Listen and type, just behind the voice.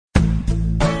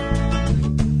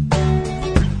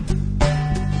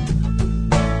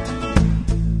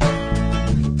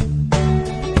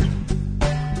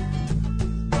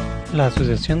La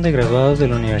Asociación de Graduados de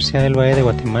la Universidad del Valle de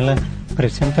Guatemala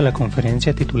presenta la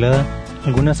conferencia titulada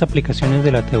Algunas aplicaciones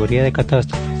de la teoría de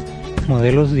catástrofes,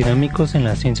 modelos dinámicos en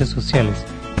las ciencias sociales,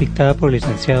 dictada por el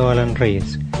licenciado Alan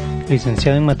Reyes,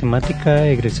 licenciado en matemática,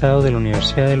 egresado de la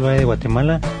Universidad del Valle de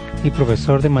Guatemala y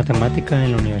profesor de matemática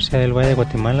en la Universidad del Valle de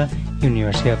Guatemala y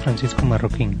Universidad Francisco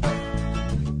Marroquín.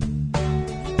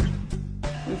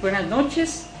 Muy buenas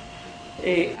noches.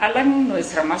 Alan,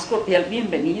 nuestra más cordial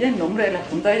bienvenida en nombre de la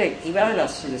Junta Directiva de la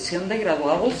Asociación de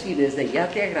Graduados, y desde ya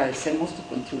te agradecemos tu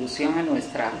contribución a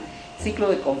nuestro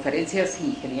ciclo de conferencias,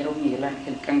 ingeniero Miguel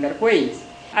Ángel Cangargüelles.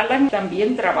 Alan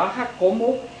también trabaja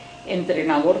como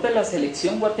entrenador de la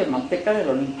selección guatemalteca de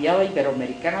la Olimpiada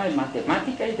Iberoamericana de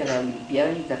Matemática y de la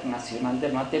Olimpiada Internacional de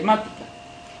Matemática.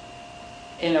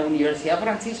 En la Universidad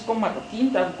Francisco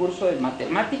Marroquín da un curso de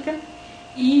matemática,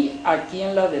 y aquí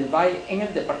en la del Valle en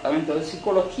el departamento de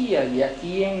psicología, y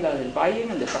aquí en la del Valle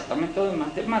en el departamento de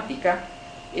matemática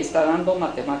está dando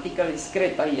matemática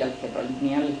discreta y álgebra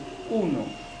lineal 1.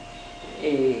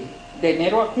 De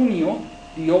enero a junio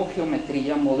dio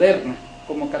geometría moderna.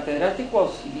 Como catedrático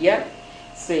auxiliar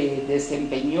se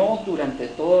desempeñó durante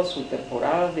toda su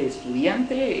temporada de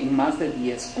estudiante en más de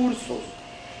 10 cursos,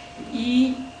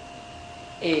 y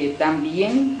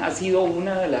también ha sido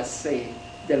una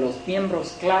de los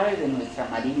miembros clave de nuestra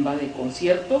marimba de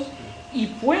conciertos, y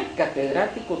fue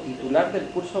catedrático titular del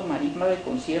curso marimba de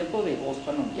concierto de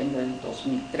agosto a noviembre del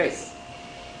 2003.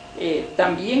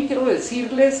 También quiero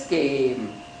decirles que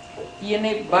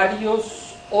tiene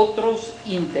varios otros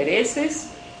intereses.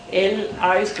 Él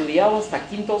ha estudiado hasta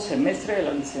quinto semestre de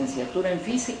la licenciatura en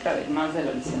física, además de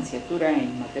la licenciatura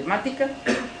en matemática.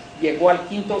 Llegó al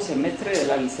quinto semestre de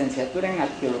la licenciatura en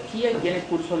arqueología y tiene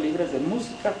cursos libres de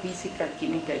música, física,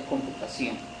 química y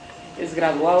computación. Es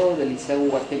graduado del Liceo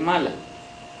Guatemala.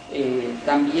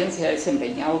 También se ha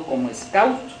desempeñado como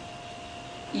scout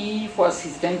y fue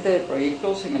asistente de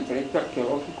proyectos en el proyecto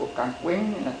arqueológico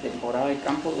Cancún en la temporada de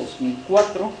campo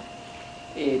 2004.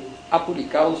 Ha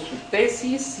publicado su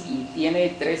tesis y tiene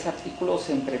 3 artículos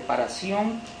en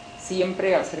preparación,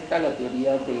 siempre acerca de la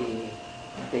teoría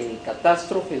de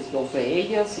catástrofes, 2 de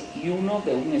ellas, y uno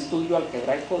de un estudio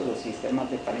algebraico de los sistemas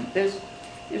de parentesco.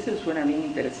 Ese suena bien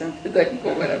interesante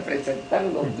también para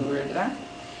presentarlo, ¿verdad?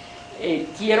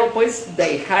 Quiero pues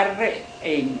dejar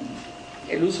en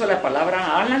el uso de la palabra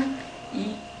a Alan,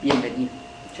 y bienvenido.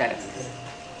 Muchas gracias.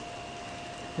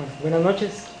 Bueno, buenas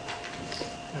noches.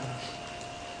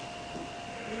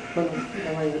 Bueno,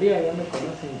 la mayoría ya me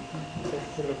conocen, no sé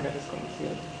si es lo que has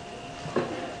conocido.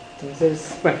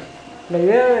 Entonces, bueno, la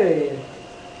idea de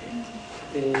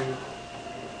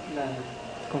la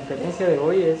conferencia de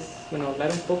hoy es, bueno,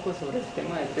 hablar un poco sobre el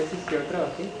tema de tesis que yo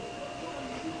trabajé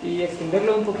y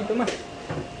extenderlo un poquito más.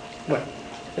 Bueno,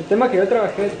 el tema que yo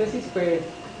trabajé de tesis fue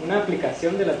una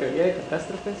aplicación de la teoría de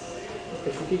catástrofes,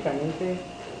 específicamente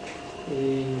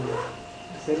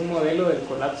hacer un modelo del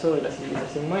colapso de la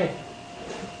civilización maya.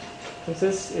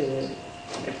 Entonces,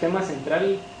 el tema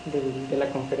central de la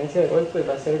conferencia de hoy pues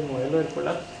va a ser el modelo del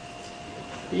colapso.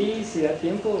 Y si da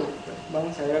tiempo, pues,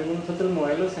 vamos a ver algunos otros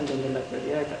modelos en donde la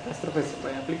teoría de catástrofes se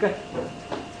puede aplicar.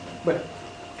 Bueno,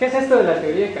 ¿qué es esto de la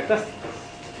teoría de catástrofes?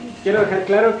 Quiero dejar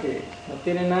claro que no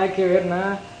tiene nada que ver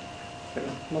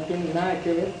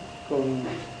con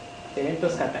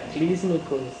eventos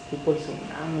cataclísmicos tipo el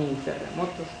tsunami,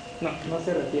 terremotos. No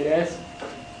se refiere a eso.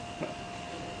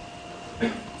 No.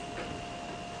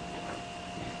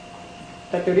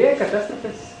 La teoría de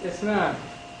catástrofes es una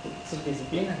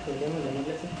subdisciplina, podríamos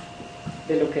llamarle así,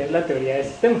 de lo que es la teoría de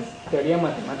sistemas, teoría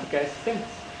matemática de sistemas.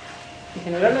 En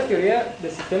general, la teoría de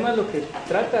sistemas lo que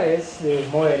trata es de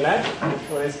modelar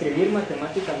o describir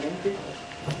matemáticamente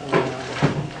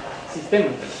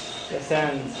sistemas, ya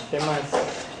sean sistemas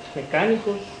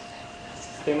mecánicos,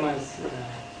 sistemas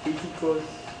físicos,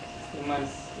 sistemas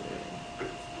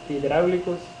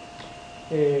hidráulicos,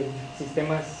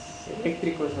 sistemas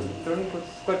eléctricos o electrónicos,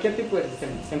 cualquier tipo de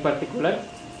sistema. En particular,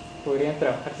 podrían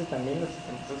trabajarse también los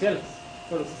sistemas sociales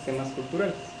o los sistemas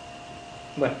culturales.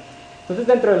 Bueno, entonces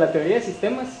dentro de la teoría de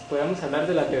sistemas podemos hablar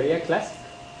de la teoría clásica,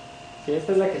 que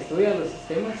esta es la que estudia los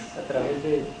sistemas a través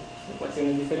de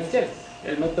ecuaciones diferenciales,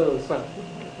 el método usual.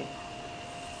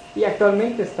 Y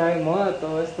actualmente está de moda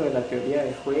todo esto de la teoría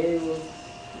de juegos,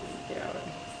 que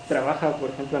trabaja,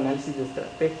 por ejemplo, análisis de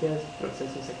estrategias,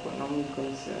 procesos económicos,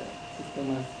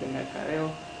 sistemas de mercadeo,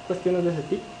 cuestiones de ese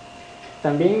tipo.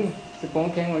 También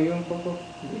supongo que han oído un poco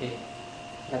de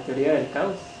la teoría del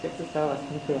caos, que esto está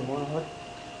bastante de moda ahora.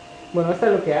 Bueno,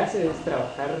 esta lo que hace es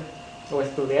trabajar o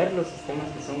estudiar los sistemas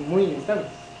que son muy inestables,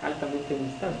 altamente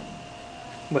inestables.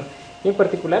 Bueno, y en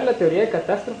particular la teoría de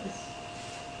catástrofes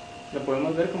lo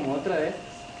podemos ver como otra de estas.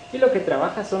 Y lo que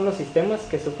trabaja son los sistemas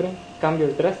que sufren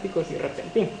cambios drásticos y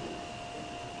repentinos.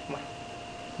 Bueno,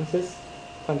 entonces,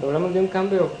 cuando hablamos de un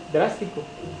cambio drástico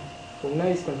o una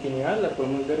discontinuidad, la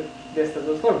podemos ver de estas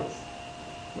dos formas.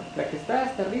 Bueno, la que está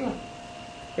hasta arriba,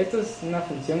 esto es una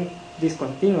función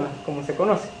discontinua, como se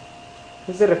conoce.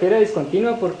 Entonces se refiere a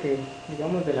discontinua porque,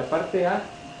 digamos, de la parte A,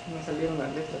 no salieron las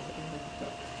letras,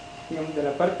 digamos, de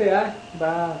la parte A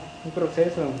va un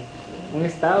proceso, un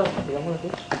estado, digamos así,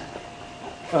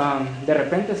 de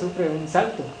repente sufre un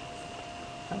salto,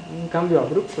 un cambio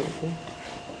abrupto,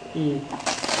 ¿sí? Y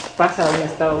pasa a un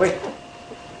estado B.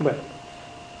 Bueno,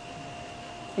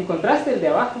 en contraste, el de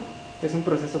abajo es un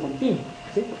proceso continuo,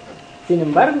 ¿sí? Sin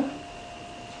embargo,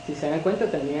 si se dan cuenta,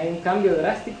 también hay un cambio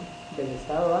drástico del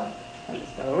estado A al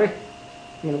estado B.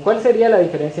 Bueno, ¿cuál sería la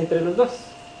diferencia entre los dos?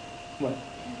 Bueno,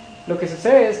 lo que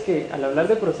sucede es que al hablar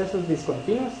de procesos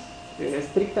discontinuos,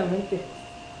 estrictamente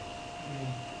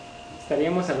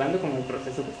estaríamos hablando como el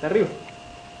proceso que está arriba.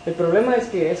 El problema es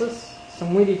que esos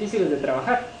son muy difíciles de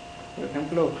trabajar. Por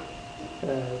ejemplo,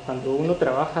 cuando uno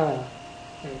trabaja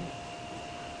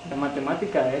la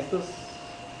matemática de este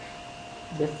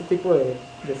tipo de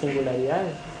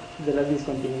singularidades, de las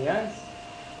discontinuidades,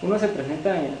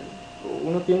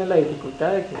 uno tiene la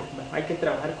dificultad de que hay que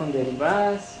trabajar con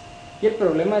derivadas, y el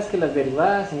problema es que las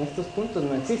derivadas en estos puntos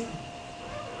no existen.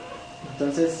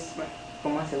 Entonces, bueno,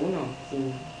 ¿cómo hace uno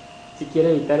si quiere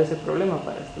evitar ese problema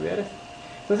para estudiar esto?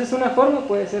 Entonces, una forma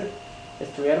puede ser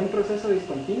estudiar un proceso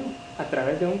discontinuo a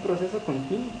través de un proceso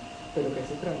continuo, pero que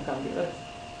sufra un cambio drástico.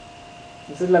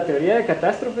 Entonces, la teoría de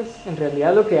catástrofes en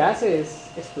realidad lo que hace es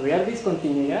estudiar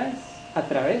discontinuidades a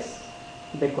través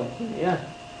de continuidad,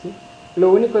 ¿sí?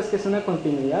 Lo único es que es una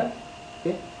continuidad,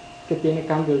 ¿sí?, que tiene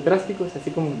cambios drásticos, así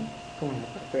como en la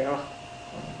parte de abajo.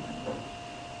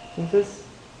 Entonces,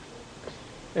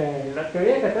 la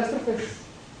teoría de catástrofes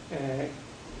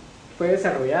fue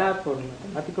desarrollada por el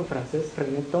matemático francés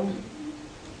René Thom,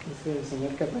 es el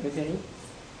señor que aparece ahí.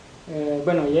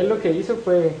 Bueno, y él lo que hizo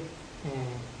fue,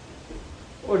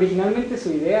 originalmente su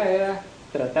idea era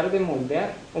tratar de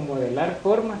moldear o modelar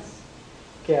formas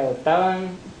que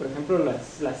adoptaban, por ejemplo,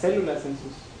 las células en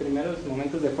sus primeros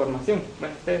momentos de formación.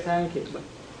 Bueno, ustedes saben que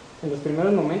en los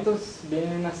primeros momentos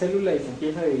viene una célula y se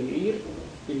empieza a dividir,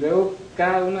 y luego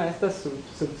cada una de estas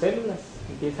subcélulas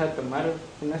empieza a tomar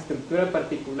una estructura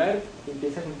particular, y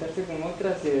empieza a juntarse con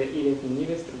otras y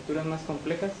definir estructuras más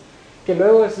complejas, que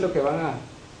luego es lo que van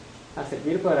a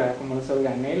servir para como los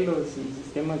organelos y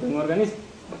sistemas de un organismo.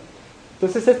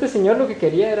 Entonces este señor lo que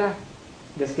quería era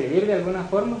describir de alguna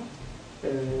forma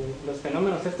los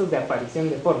fenómenos estos de aparición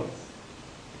de formas.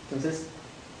 Entonces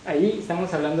ahí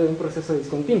estamos hablando de un proceso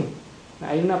discontinuo.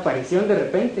 Hay una aparición de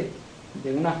repente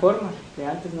de una forma que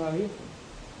antes no había.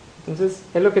 Entonces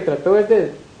él lo que trató es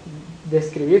de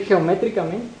describir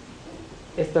geométricamente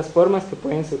estas formas que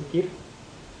pueden surgir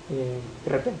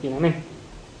repentinamente.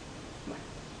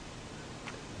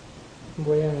 Bueno,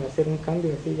 voy a hacer un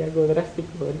cambio así, algo drástico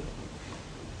ahorita.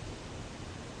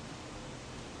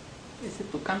 Ese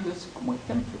tu cambio es como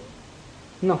ejemplo.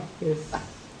 No, es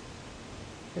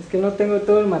que no tengo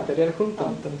todo el material junto,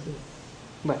 entonces,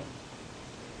 bueno,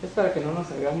 es para que no nos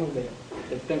salgamos del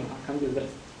tema, cambios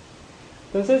drásticos.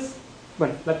 Entonces,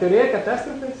 bueno, la teoría de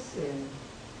catástrofes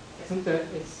es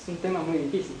un tema muy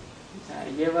difícil, o sea,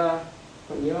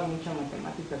 conlleva mucha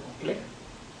matemática compleja,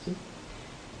 ¿sí?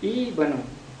 Y bueno,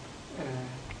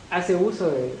 hace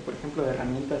uso por ejemplo, de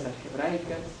herramientas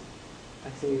algebraicas,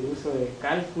 hace uso de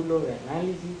cálculo, de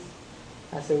análisis,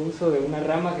 hace uso de una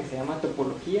rama que se llama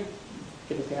topología,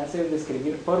 que lo que hace es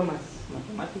describir formas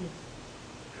matemáticas.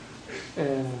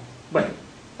 Bueno,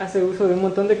 hace uso de un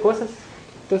montón de cosas.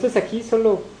 Entonces aquí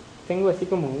solo tengo así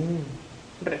como un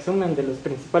resumen de los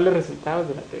principales resultados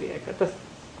de la teoría de catástrofes.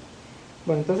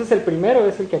 Bueno, entonces el primero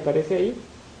es el que aparece ahí,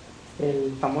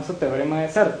 el famoso teorema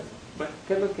de Sartre. Bueno,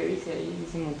 ¿qué es lo que dice ahí?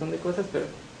 Dice un montón de cosas, pero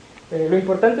lo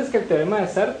importante es que el teorema de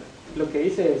Sartre lo que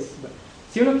dice es, bueno,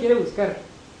 si uno quiere buscar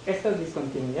estas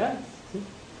discontinuidades, ¿sí?,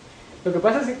 lo que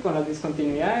pasa es que con las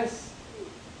discontinuidades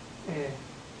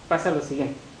pasa lo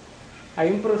siguiente. Hay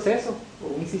un proceso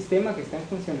o un sistema que está en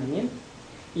funcionamiento,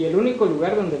 y el único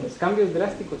lugar donde los cambios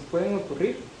drásticos pueden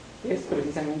ocurrir es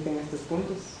precisamente en estos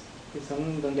puntos, que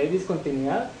son donde hay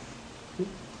discontinuidad, ¿sí?,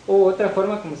 o otra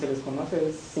forma como se les conoce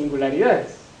es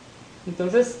singularidades.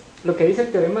 Entonces, lo que dice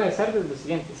el teorema de Sartre es lo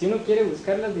siguiente: si uno quiere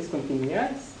buscar las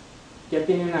discontinuidades, ya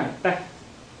tiene una ventaja.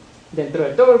 Dentro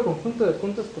de todo el conjunto de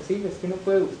puntos posibles que uno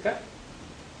puede buscar,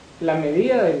 la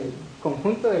medida del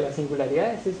conjunto de las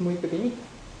singularidades es muy pequeñita.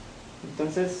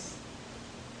 Entonces,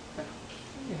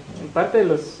 en parte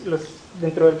de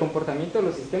dentro del comportamiento de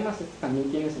los sistemas esto también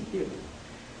tiene sentido.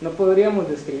 No podríamos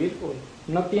describir, o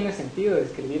no tiene sentido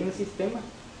describir un sistema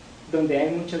donde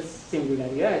hay muchas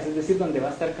singularidades, es decir, donde va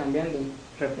a estar cambiando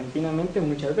repentinamente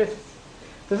muchas veces.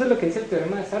 Entonces lo que dice el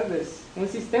teorema de Sard es, un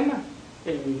sistema,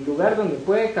 el lugar donde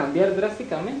puede cambiar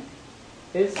drásticamente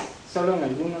es solo en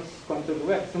algunos cuantos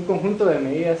lugares, un conjunto de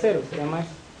medida cero se llama eso.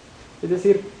 Es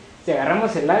decir, si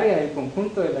agarramos el área del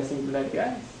conjunto de las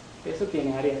singularidades, eso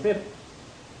tiene área cero.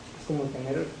 Es como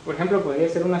tener, por ejemplo, podría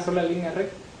ser una sola línea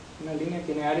recta, una línea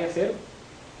tiene área cero.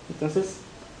 Entonces,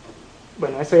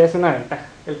 bueno, eso ya es una ventaja.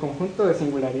 El conjunto de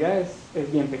singularidades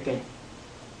es bien pequeño.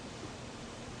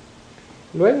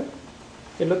 Luego,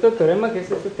 el otro teorema, que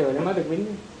es este teorema de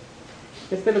Winding,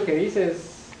 lo que dice es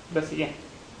lo siguiente.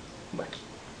 Bueno,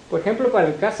 por ejemplo, para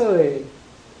el caso de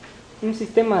un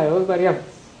sistema de dos variables,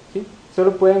 ¿sí?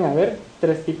 Solo pueden haber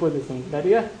tres tipos de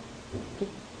singularidad, ¿sí?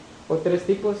 O tres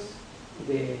tipos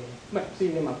de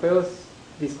mapeos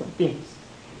discontinuos.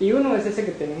 Y uno es ese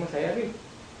que tenemos ahí arriba.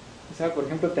 O sea, por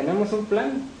ejemplo, tenemos un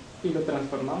plano y lo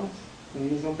transformamos en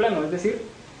el mismo plano. Es decir,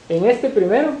 en este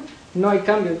primero no hay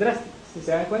cambios drásticos. Si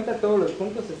se dan cuenta, todos los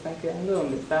puntos se están quedando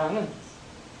donde estaban antes.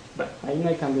 Bueno, ahí no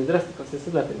hay cambios drásticos. Esa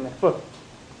es la primera forma.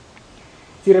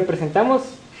 Si representamos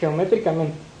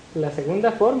geométricamente la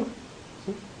segunda forma,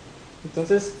 ¿sí?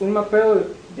 Entonces un mapeo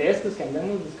de estos que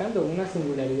andamos buscando, una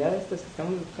singularidad de estas que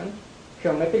estamos buscando,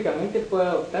 geométricamente puede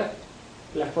adoptar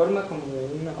la forma como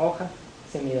de una hoja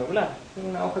semidoblada,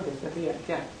 una hoja que está así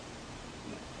arqueada.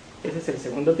 Ese es el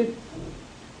segundo tipo.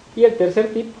 Y el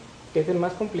tercer tipo, que es el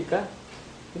más complicado,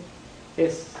 ¿sí?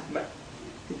 Es, bueno,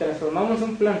 si transformamos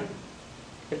un plano,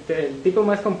 el tipo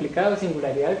más complicado de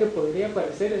singularidad que podría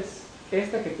aparecer es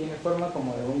esta, que tiene forma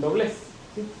como de un doblez,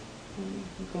 ¿sí?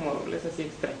 Como doblez así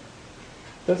extraño.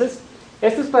 Entonces,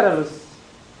 esto es para los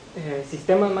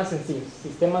sistemas más sencillos,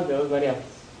 sistemas de dos variables.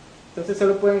 Entonces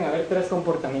solo pueden haber tres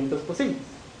comportamientos posibles: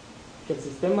 que el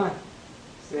sistema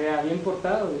sea bien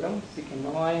portado, digamos, y que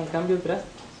no hayan cambios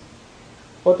drásticos.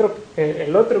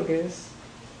 El otro, que es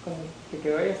como que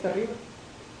quedó ahí hasta arriba,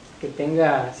 que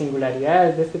tenga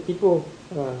singularidades de este tipo,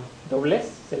 doblez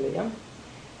se le llama.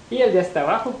 Y el de hasta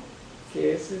abajo,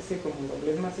 que es ese como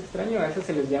doblez más extraño, a eso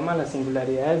se les llama las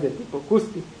singularidades de tipo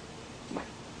cúspide. Bueno,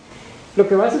 lo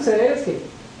que va a suceder es que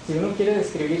si uno quiere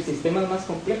describir sistemas más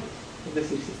complejos, es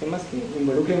decir, sistemas que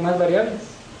involucren más variables,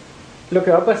 lo que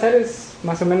va a pasar es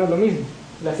más o menos lo mismo.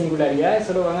 Las singularidades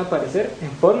solo van a aparecer en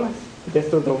formas de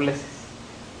estos dobleces.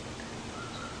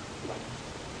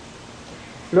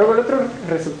 Luego, el otro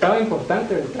resultado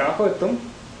importante del trabajo de Tom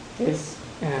es,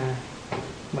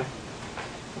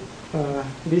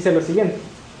 dice lo siguiente.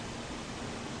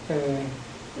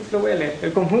 Lo voy a leer.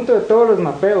 El conjunto de todos los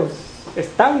mapeos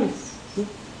estables, ¿sí?,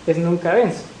 es nunca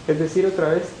denso, es decir, otra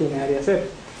vez tiene área cero.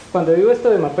 Cuando digo esto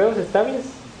de mapeos estables,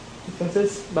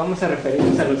 entonces vamos a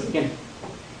referirnos a lo siguiente.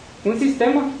 Un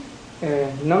sistema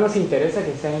no nos interesa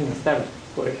que sea inestable.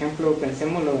 Por ejemplo,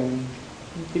 pensémoslo en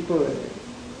un tipo de,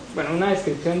 una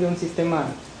descripción de un sistema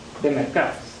de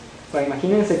mercados. Pues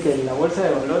imagínense que la bolsa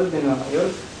de valores de Nueva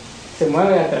York se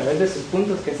mueve a través de sus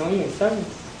puntos que son inestables.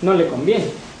 No le conviene,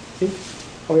 ¿sí?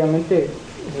 Obviamente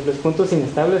los puntos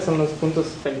inestables son los puntos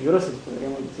peligrosos,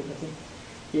 podríamos decirlo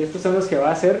así. Y estos son los que va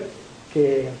a hacer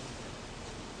que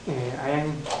hayan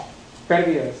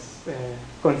pérdidas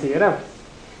considerables.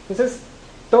 Entonces,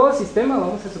 todo sistema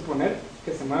vamos a suponer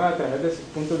que se mueve a través de sus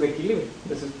puntos de equilibrio,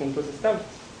 de sus puntos estables.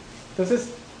 Entonces,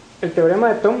 el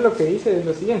teorema de Tom lo que dice es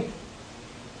lo siguiente: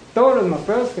 todos los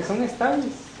mapeos que son estables,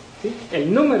 ¿sí?,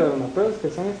 el número de mapeos que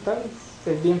son estables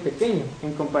es bien pequeño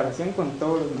en comparación con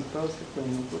todos los mapeos que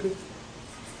pueden ocurrir.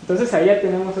 Entonces ahí ya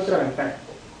tenemos otra ventaja.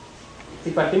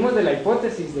 Si partimos de la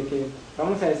hipótesis de que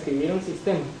vamos a describir un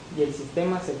sistema y el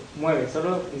sistema se mueve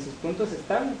solo en sus puntos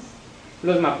estables,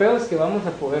 los mapeos que vamos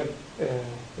a poder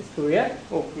estudiar,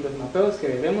 o los mapeos que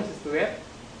debemos estudiar,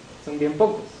 son bien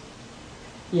pocos.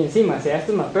 Y encima, si a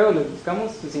estos mapeos les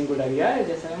buscamos sus singularidades,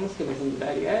 ya sabemos que las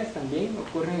singularidades también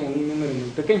ocurren en un número muy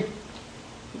pequeño.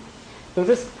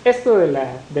 Entonces, esto de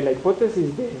la hipótesis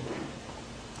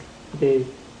de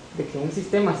que un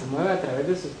sistema se mueve a través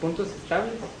de sus puntos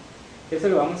estables, eso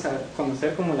lo vamos a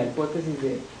conocer como la hipótesis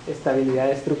de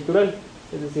estabilidad estructural.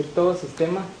 Es decir, todo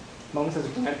sistema vamos a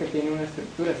suponer que tiene una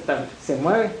estructura estable, se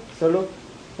mueve solo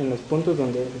en los puntos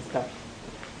donde es estable.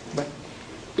 Bueno,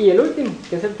 y el último,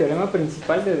 que es el teorema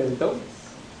principal de del dobles,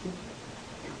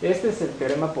 ¿sí? Este es el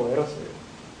teorema poderoso.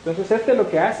 Entonces este lo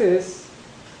que hace es,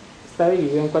 está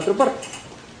dividido en 4 partes.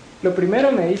 Lo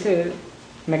primero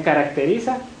me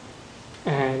caracteriza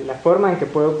la forma en que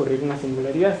puede ocurrir una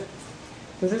singularidad.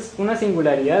 Entonces, una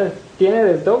singularidad tiene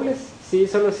desdobles sí,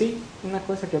 solo sí, una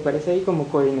cosa que aparece ahí como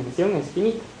codimensión es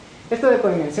finita. Esto de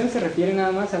codimensión se refiere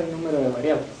nada más al número de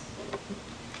variables.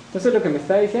 Entonces lo que me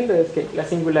está diciendo es que las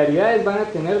singularidades van a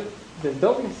tener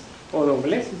desdobles o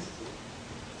dobleces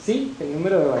si el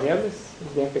número de variables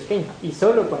es bien pequeño, y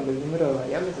solo cuando el número de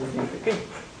variables es bien pequeño.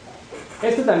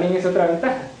 Esto también es otra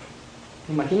ventaja.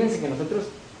 Imagínense que nosotros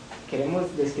queremos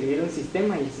describir un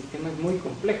sistema y el sistema es muy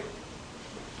complejo.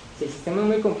 Si el sistema es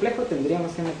muy complejo,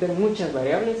 tendríamos que meter muchas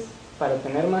variables para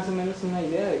tener más o menos una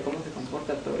idea de cómo se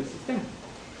comporta todo el sistema.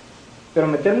 Pero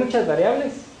meter muchas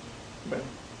variables,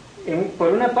 bueno,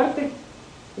 por una parte,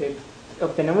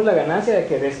 obtenemos la ganancia de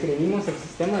que describimos el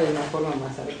sistema de una forma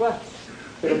más adecuada.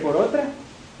 Pero por otra,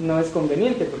 no es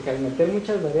conveniente, porque al meter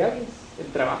muchas variables, el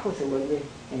trabajo se vuelve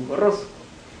engorroso.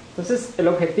 Entonces, el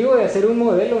objetivo de hacer un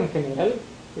modelo en general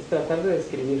es tratar de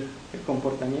describir el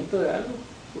comportamiento de algo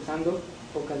usando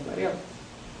pocas variables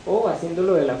o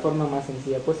haciéndolo de la forma más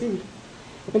sencilla posible.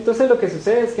 Entonces, lo que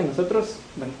sucede es que nosotros,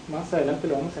 bueno, más adelante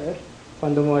lo vamos a ver,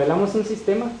 cuando modelamos un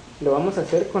sistema, lo vamos a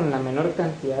hacer con la menor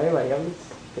cantidad de variables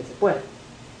que se pueda.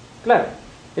 Claro,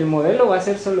 el modelo va a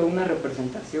ser solo una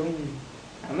representación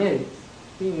a medias,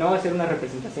 ¿sí? No va a ser una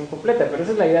representación completa, pero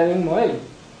esa es la idea de un modelo,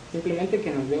 simplemente que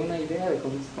nos dé una idea de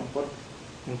cómo se comporta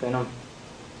un fenómeno.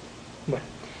 Bueno,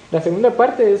 la segunda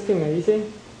parte es que me dice,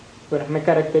 bueno, me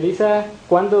caracteriza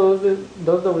cuándo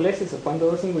dos dobleces o cuándo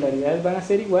dos singularidades van a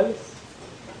ser iguales.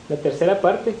 La tercera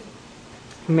parte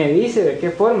me dice de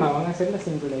qué forma van a ser las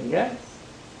singularidades.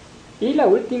 Y la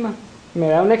última me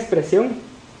da una expresión,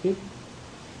 ¿sí?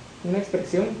 Una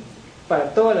expresión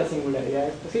para todas las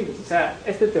singularidades posibles. O sea,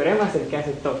 este teorema es el que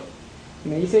hace todo.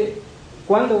 Me dice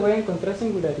cuándo voy a encontrar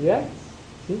singularidades,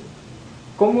 ¿sí?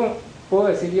 Cómo puedo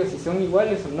decir yo si son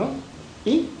iguales o no,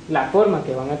 y la forma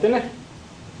que van a tener.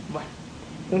 Bueno,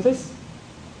 entonces,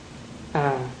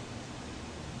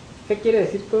 ¿qué quiere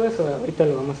decir todo eso? Ahorita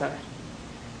lo vamos a ver.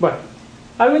 Bueno,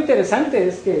 algo interesante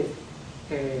es que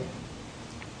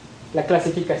la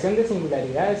clasificación de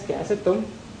singularidades que hace Tom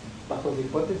bajo su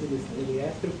hipótesis de estabilidad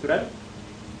estructural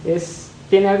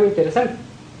tiene algo interesante,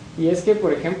 y es que,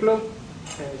 por ejemplo,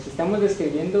 si estamos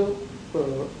describiendo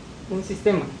un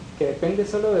sistema que depende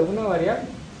solo de una variable,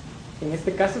 en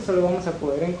este caso solo vamos a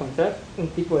poder encontrar un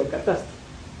tipo de catástrofe.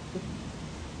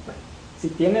 Si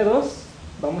tiene dos,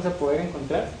 vamos a poder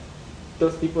encontrar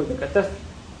dos tipos de catástrofe.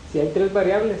 Si hay 3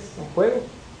 variables en juego,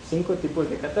 5 tipos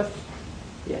de catástrofe,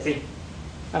 y así.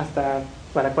 Hasta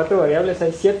para 4 variables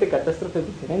hay 7 catástrofes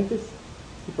diferentes,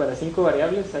 y para 5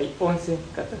 variables hay 11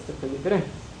 catástrofes diferentes.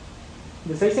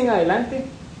 De 6 en adelante,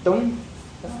 Tom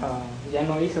ya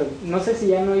no hizo, no sé si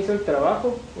ya no hizo el trabajo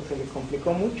o se le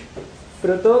complicó mucho,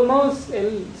 pero de todos modos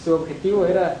su objetivo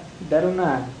era dar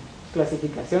una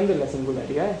clasificación de las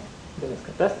singularidades de las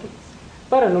catástrofes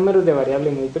para números de variable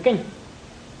muy pequeños.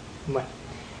 Bueno,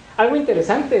 algo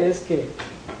interesante es que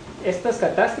estas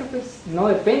catástrofes no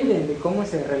dependen de cómo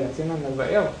se relacionan las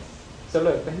variables,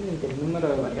 solo dependen del número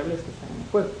de variables que están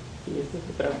en juego, y esta es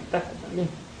otra ventaja también.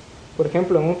 Por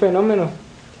ejemplo, en un fenómeno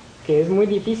que es muy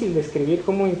difícil describir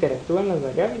cómo interactúan las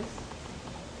variables,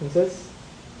 entonces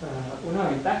una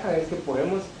ventaja es que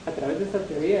podemos, a través de esta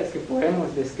teoría, es que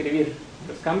podemos describir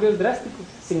los cambios drásticos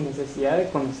sin necesidad de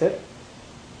conocer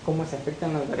cómo se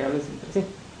afectan las variables entre sí.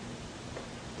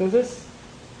 Entonces,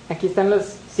 aquí están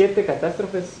las 7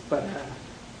 catástrofes para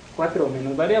 4 o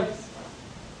menos variables.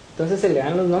 Entonces se le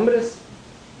dan los nombres.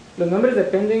 Los nombres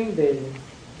dependen del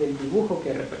dibujo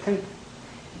que representa.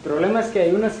 El problema es que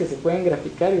hay unas que se pueden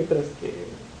graficar y otras que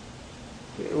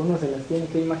uno se las tiene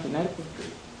que imaginar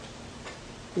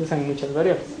porque usan muchas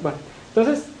variables. Bueno,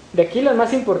 entonces, de aquí las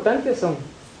más importantes son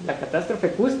la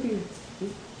catástrofe cúspide, ¿sí?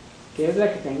 Que es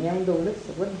la que tenía un doblez,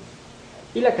 ¿se acuerdan?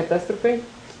 Y la catástrofe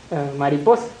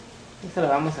mariposa. Esa la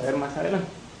vamos a ver más adelante.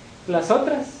 Las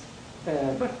otras,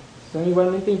 bueno, son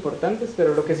igualmente importantes,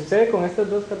 pero lo que sucede con estas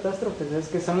dos catástrofes es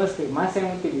que son las que más se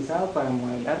han utilizado para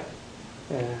modelar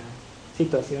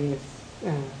situaciones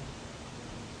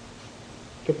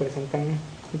que presentan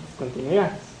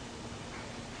discontinuidades.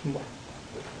 Bueno,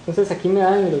 entonces aquí me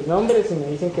dan los nombres y me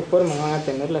dicen qué forma van a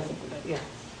tener las singularidades.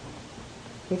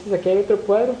 Entonces aquí hay otro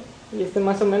cuadro, y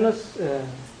más o menos,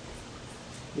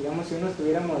 digamos, si uno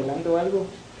estuviera modelando algo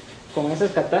con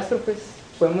esas catástrofes,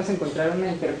 podemos encontrar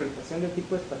una interpretación de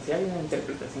tipo espacial y una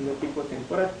interpretación de tipo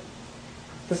temporal.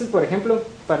 Entonces, por ejemplo,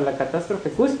 para la catástrofe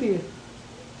cúspide,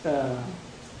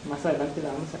 más adelante la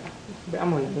vamos a...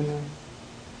 veámosla de una vez.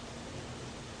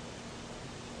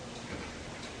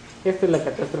 Esta es la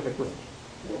catástrofe cúspide.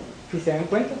 Si se dan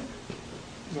cuenta,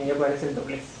 ahí aparece el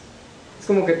doblez. Es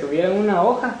como que tuvieran una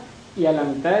hoja y a la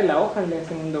mitad de la hoja le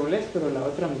hacen un doblez, pero la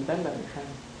otra mitad la dejan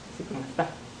así como está.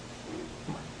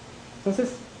 Entonces,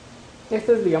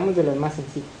 esta es, digamos, de las más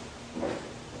sencillas.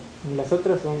 Las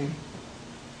otras son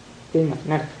de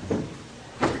imaginar.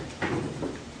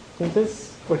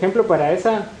 Entonces, por ejemplo, para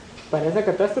esa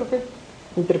catástrofe,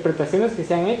 interpretaciones que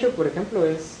se han hecho, por ejemplo,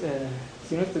 es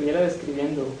si uno estuviera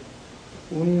describiendo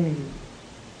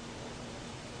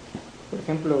por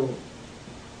ejemplo,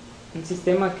 un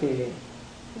sistema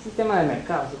de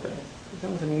mercados, otra vez,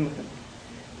 usamos el mismo ejemplo.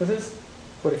 Entonces,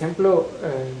 por ejemplo,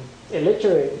 el hecho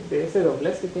de ese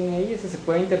doblez que tiene ahí, ese se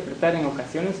puede interpretar en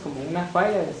ocasiones como una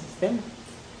falla del sistema.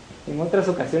 En otras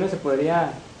ocasiones se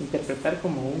podría interpretar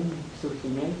como un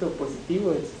surgimiento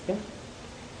positivo del sistema.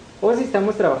 O si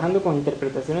estamos trabajando con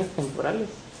interpretaciones temporales,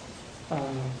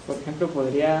 por ejemplo,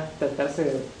 podría tratarse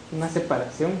de una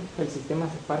separación, el sistema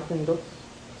se parte en dos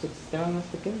subsistemas más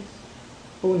pequeños,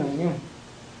 o una unión,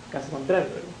 caso contrario,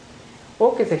 ¿verdad?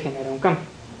 O que se genera un campo.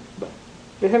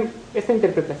 Bueno, esta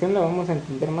interpretación la vamos a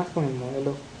entender más con el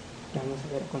modelo que vamos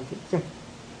a ver a continuación.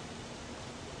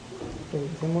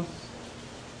 Revisemos.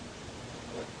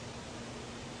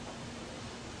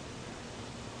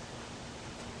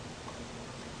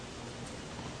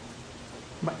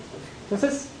 Vale.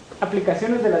 Entonces,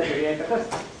 aplicaciones de la teoría de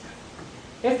catástrofes.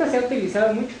 Esta se ha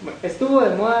utilizado mucho, bueno, estuvo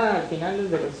de moda al finales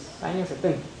de los años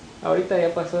 70. Ahorita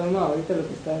ya pasó de moda, ahorita lo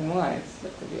que está de moda es la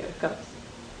teoría de catástrofes.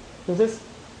 Entonces,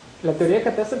 la teoría de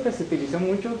catástrofes se utilizó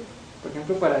mucho, por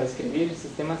ejemplo, para describir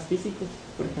sistemas físicos,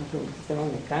 por ejemplo,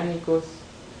 sistemas mecánicos,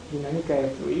 dinámica de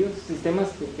fluidos, sistemas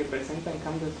que presentan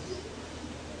cambios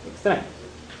extraños.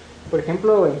 Por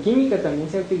ejemplo, en química también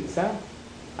se ha utilizado.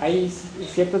 Hay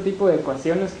cierto tipo de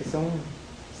ecuaciones que son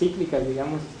cíclicas,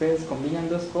 digamos, ustedes combinan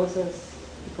dos cosas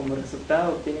y como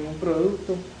resultado obtienen un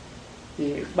producto,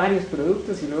 varios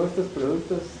productos, y luego estos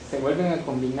productos se vuelven a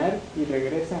combinar y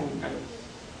regresan a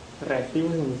los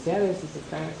reactivos iniciales y se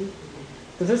están así.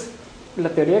 Entonces, la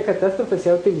teoría de catástrofes se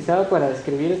ha utilizado para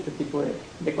describir este tipo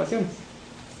de ecuaciones.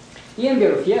 Y en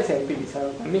biología se ha utilizado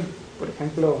también. Por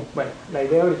ejemplo, bueno, la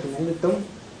idea original de Tom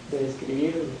de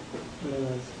describir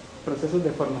los procesos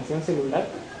de formación celular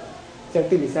se ha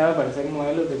utilizado para hacer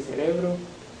modelos del cerebro,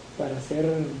 para hacer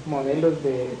modelos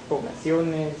de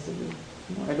poblaciones,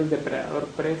 modelos de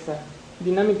predador-presa,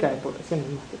 dinámica de poblaciones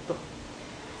más que todo.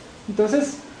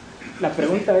 Entonces, la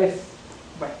pregunta es,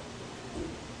 bueno,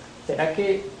 ¿será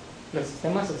que los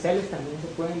sistemas sociales también se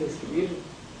pueden describir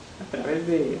a través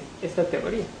de esta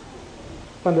teoría?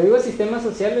 Cuando digo sistemas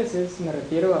sociales me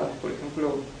refiero a, por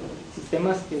ejemplo,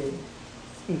 sistemas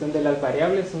donde las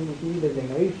variables son difíciles de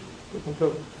medir, por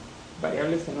ejemplo,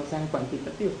 variables que no sean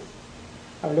cuantitativas.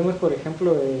 Hablemos, por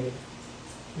ejemplo, de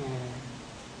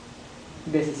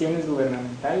decisiones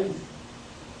gubernamentales,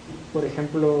 por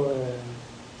ejemplo,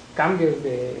 cambios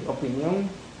de opinión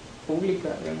pública,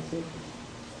 yo no sé.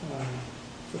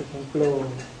 Por ejemplo,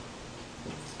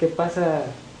 ¿qué pasa?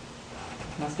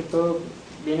 Más que todo,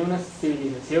 viene una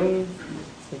civilización,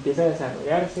 empieza a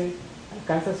desarrollarse,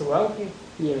 alcanza su auge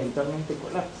y eventualmente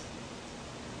colapsa.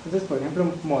 Entonces, por ejemplo,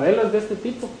 modelos de este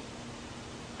tipo,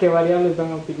 ¿qué variables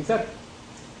van a utilizar?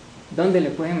 ¿Dónde le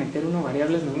pueden meter uno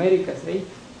variables numéricas ahí?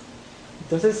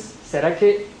 Entonces, ¿será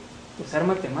que usar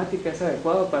matemática es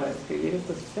adecuado para describir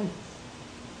estos sistemas?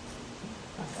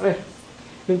 A ver,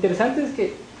 lo interesante es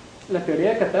que la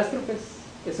teoría de catástrofes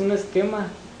es un esquema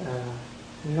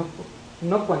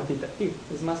no cuantitativo,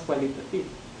 es más cualitativo.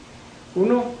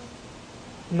 Uno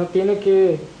no tiene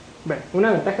que, bueno,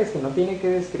 una ventaja es que no tiene que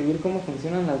describir cómo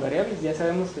funcionan las variables, ya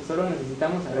sabemos que solo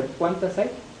necesitamos saber cuántas hay,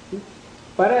 ¿sí?,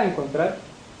 para encontrar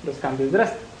los cambios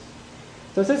drásticos.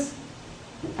 Entonces,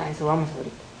 a eso vamos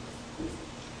ahorita.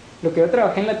 Lo que yo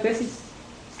trabajé en la tesis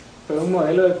fue un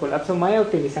modelo de colapso maya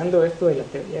utilizando esto de la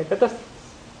teoría de catástrofes.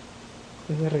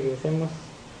 Entonces regresemos.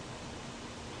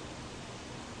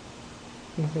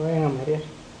 No se vayan a marear.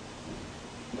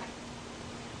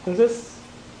 Entonces,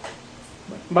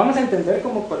 vamos a entender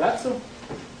como colapso.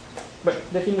 Bueno,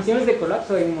 definiciones de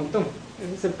colapso hay un montón.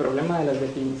 Ese es el problema de las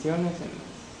definiciones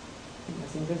en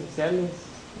las ciencias sociales,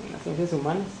 en las ciencias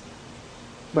humanas.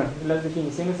 Bueno, las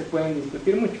definiciones se pueden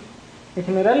discutir mucho. En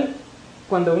general,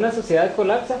 cuando una sociedad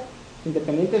colapsa,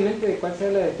 independientemente de cuál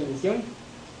sea la definición,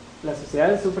 la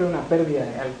sociedad sufre una pérdida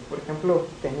de algo. Por ejemplo,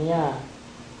 tenía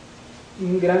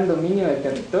un gran dominio de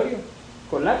territorio,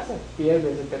 colapsa,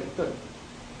 pierde ese territorio.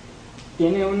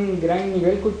 Tiene un gran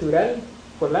nivel cultural,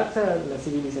 colapsa la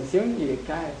civilización y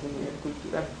decae ese nivel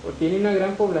cultural. O tiene una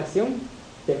gran población,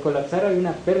 de colapsar hay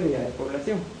una pérdida de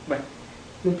población. Bueno,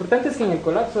 lo importante es que en el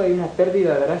colapso hay una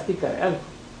pérdida drástica de algo.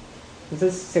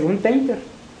 Entonces, según Tainter,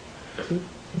 ¿sí?,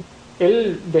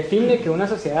 él define que una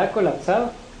sociedad ha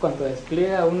colapsado cuando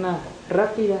despliega una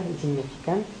rápida y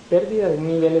significante pérdida de un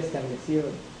nivel establecido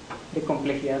de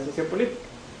complejidad sociopolítica.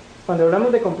 Cuando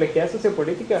hablamos de complejidad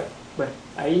sociopolítica, bueno,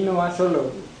 ahí no va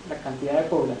solo la cantidad de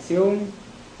población,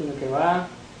 sino que va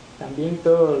también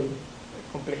toda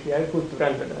la complejidad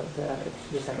cultural, ¿verdad? O sea,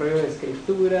 el desarrollo de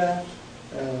escritura,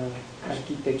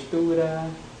 arquitectura,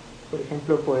 por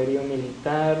ejemplo, poderío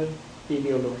militar,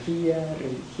 ideología,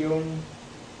 religión,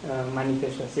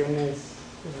 manifestaciones,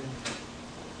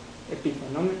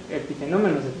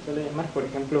 epifenómenos se suele llamar, por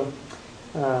ejemplo,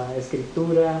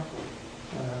 escritura,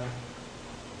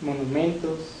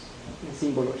 monumentos,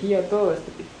 simbología, todo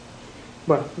este tipo.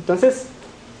 Bueno, entonces,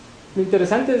 lo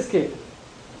interesante es que,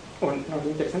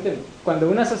 cuando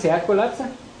una sociedad colapsa,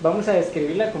 vamos a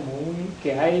describirla como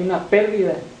que hay una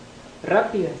pérdida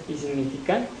rápida y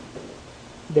significante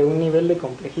de un nivel de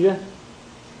complejidad.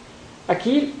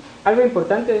 Aquí, algo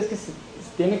importante es que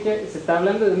se está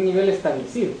hablando de un nivel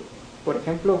establecido. Por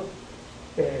ejemplo,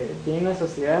 tiene una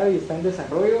sociedad y está en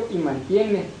desarrollo y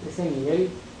mantiene ese nivel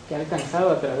que ha alcanzado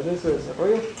a través de su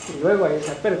desarrollo, y luego hay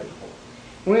esa pérdida.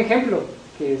 Un ejemplo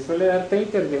que suele dar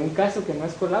Painter de un caso que no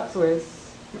es colapso es...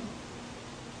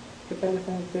 ¿Qué tal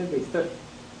están ustedes de historia?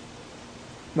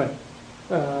 Bueno,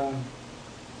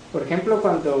 por ejemplo,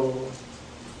 cuando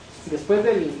después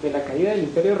de la caída del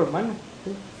Imperio Romano,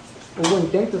 ¿sí?, hubo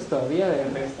intentos todavía de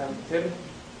restablecer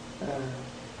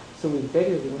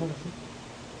subimperios, digamos así.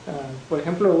 Por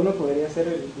ejemplo, uno podría ser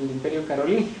el Imperio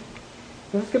Carolingio.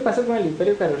 Entonces, ¿qué pasó con el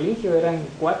Imperio Carolingio? Eran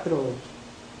 4,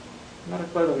 no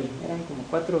recuerdo bien, eran como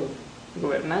 4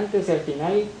 gobernantes y al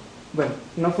final, bueno,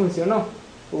 no funcionó.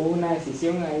 Hubo una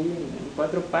decisión ahí en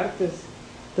 4 partes.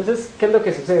 Entonces, ¿qué es lo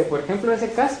que sucede? Por ejemplo,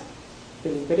 ese caso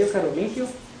del Imperio Carolingio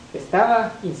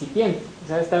estaba incipiente, o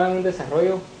sea, estaba en un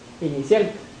desarrollo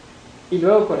inicial y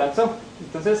luego colapsó.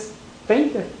 Entonces,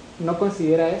 Painter no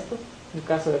considera esto un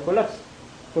caso de colapso,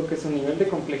 porque su nivel de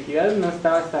complejidad no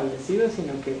estaba establecido,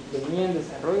 sino que venía en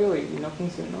desarrollo y no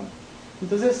funcionó.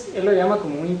 Entonces, él lo llama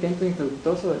como un intento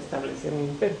infructuoso de establecer un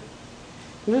imperio.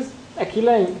 Entonces, aquí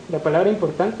la palabra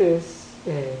importante es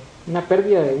una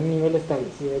pérdida de un nivel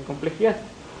establecido de complejidad.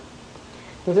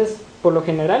 Entonces, por lo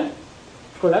general,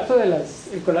 el colapso de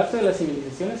las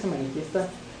civilizaciones se manifiesta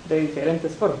de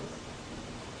diferentes formas.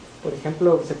 Por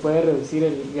ejemplo, se puede reducir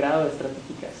el grado de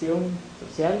estratificación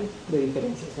social, de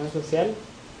diferenciación social.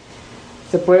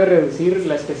 Se puede reducir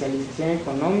la especialización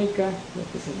económica, la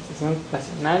especialización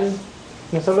ocupacional,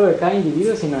 no solo de cada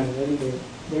individuo, sino a nivel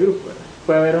de grupo, ¿verdad?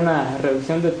 Puede haber una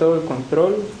reducción de todo el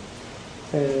control,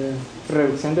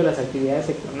 reducción de las actividades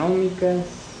económicas,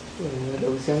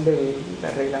 reducción de la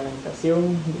reglamentación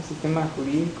del sistema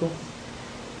jurídico,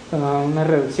 una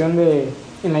reducción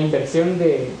en la inversión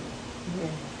de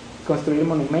construir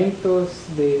monumentos,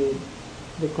 de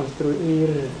construir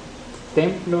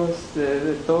templos,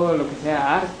 de todo lo que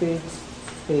sea arte,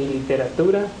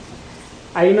 literatura.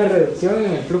 Hay una reducción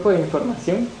en el flujo de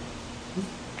información,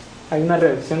 hay una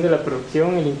reducción de la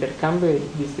producción, el intercambio y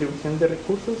distribución de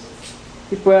recursos,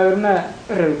 y puede haber una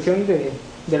reducción de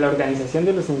la organización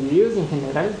de los individuos y en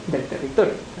general del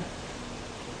territorio.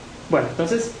 Bueno,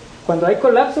 entonces, cuando hay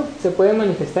colapso se puede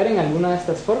manifestar en alguna de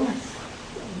estas formas,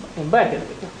 en varias.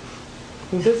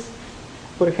 Entonces,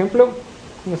 por ejemplo,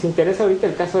 nos interesa ahorita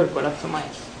el caso del colapso maya.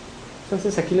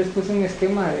 Entonces aquí les puse un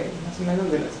esquema de más o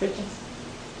menos de las fechas.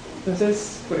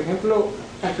 Entonces, por ejemplo,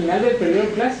 al final del periodo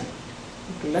clásico,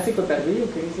 el clásico tardío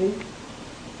que dice ahí,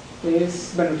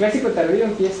 el clásico tardío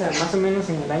empieza más o menos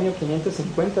en el año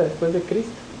 550 después de Cristo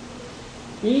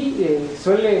y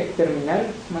suele terminar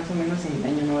más o menos en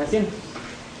el año 900.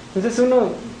 Entonces uno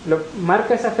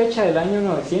marca esa fecha del año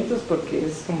 900 porque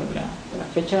es como la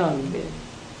fecha donde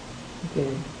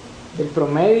del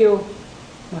promedio,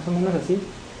 más o menos así,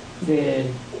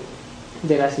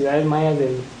 de las ciudades mayas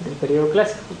del periodo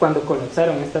clásico, cuando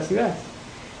colapsaron estas ciudades.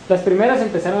 Las primeras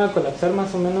empezaron a colapsar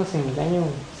más o menos en el año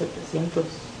 750,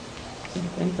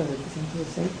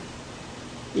 760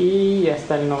 y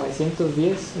hasta el 910,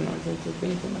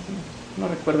 920 más o menos, no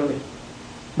recuerdo bien.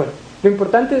 Bueno, lo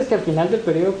importante es que al final del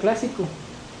periodo clásico,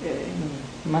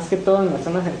 más que todo en la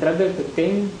zona central del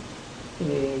Petén,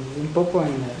 un poco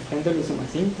en la región de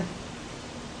Usumacinta,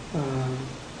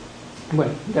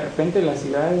 de repente las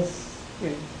ciudades,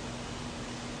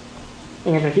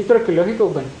 en el registro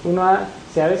arqueológico,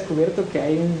 se ha descubierto que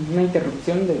hay una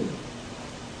interrupción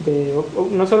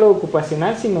no solo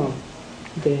ocupacional, sino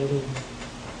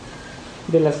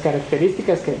de las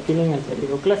características que definen el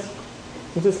periodo clásico.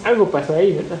 Entonces algo pasó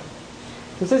ahí, ¿verdad?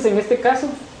 Entonces en este caso,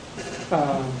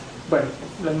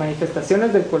 las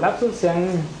manifestaciones del colapso se han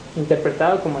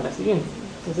interpretado como las siguientes.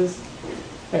 Entonces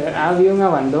ha habido un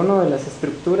abandono de las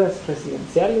estructuras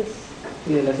residenciales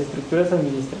y de las estructuras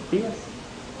administrativas.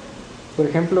 Por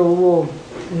ejemplo, hubo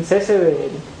un cese de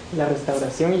la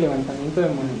restauración y levantamiento de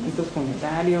monumentos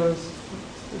funerarios,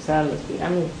 o sea, las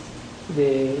pirámides,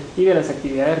 y de las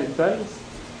actividades rituales.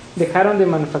 Dejaron de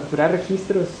manufacturar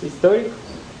registros históricos.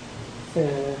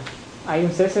 Hay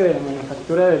un cese de la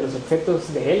manufactura de los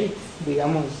objetos de élite,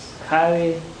 digamos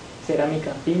jade,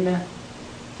 cerámica fina,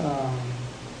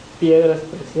 piedras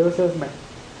preciosas, bueno.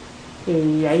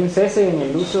 Y hay un cese en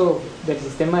el uso del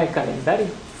sistema de calendario.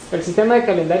 El sistema de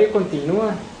calendario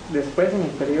continúa después en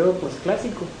el periodo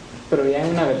posclásico, pero ya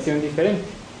en una versión diferente.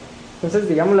 Entonces,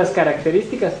 digamos, las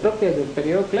características propias del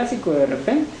periodo clásico de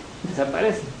repente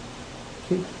desaparecen.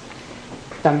 ¿Sí?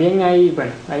 También hay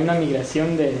una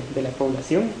migración de la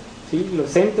población. ¿Sí?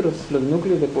 Los centros, los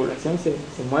núcleos de población se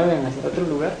mueven hacia otro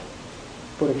lugar.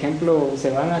 Por ejemplo, se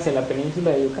van hacia la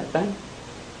península de Yucatán.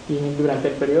 Y durante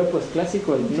el periodo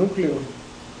posclásico, el núcleo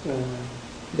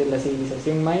de la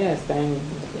civilización maya está en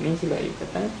la península de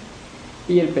Yucatán.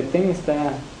 Y el Petén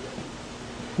está,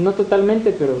 no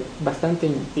totalmente, pero bastante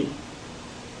inactivo.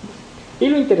 Y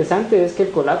lo interesante es que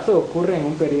el colapso ocurre en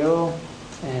un periodo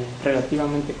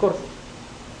relativamente corto.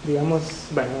 Digamos,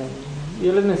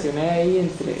 yo les mencioné ahí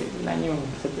entre el año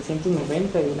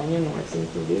 790 y el año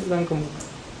 910, van como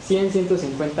 100,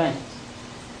 150 años.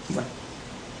 Bueno,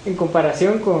 en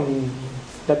comparación con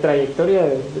la trayectoria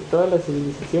de toda la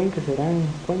civilización, que serán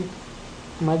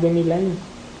más de 1000 años,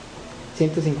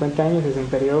 150 años es un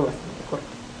periodo bastante corto.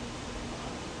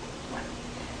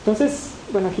 Entonces,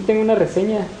 aquí tengo una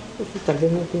reseña, esto tal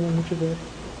vez no tiene mucho que ver,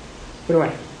 pero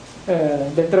bueno,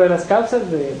 dentro de las causas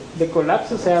de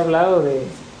colapso se ha hablado de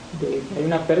que hay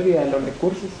una pérdida de los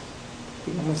recursos,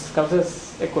 digamos,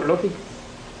 causas ecológicas.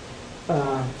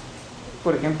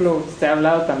 Por ejemplo, se ha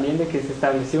hablado también de que se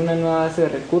estableció una nueva base de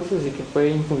recursos y que fue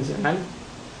infuncional.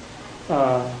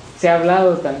 Se ha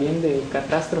hablado también de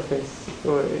catástrofes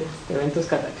o de eventos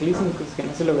cataclísmicos que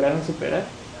no se lograron superar.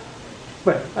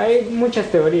 Bueno, hay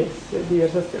muchas teorías,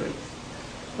 diversas teorías.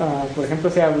 Por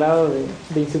ejemplo, se ha hablado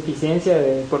de insuficiencia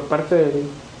por parte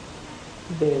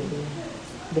de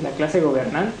la clase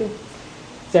gobernante.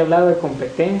 Se ha hablado de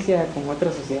competencia con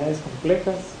otras sociedades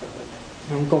complejas,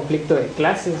 un conflicto de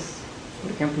clases.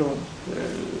 Por ejemplo,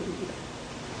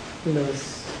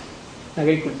 los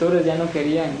agricultores ya no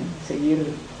querían seguir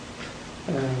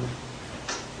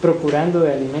procurando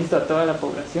de alimento a toda la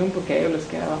población porque a ellos les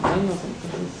quedaba menos,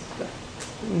 entonces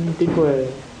un tipo de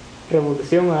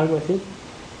revolución o algo así.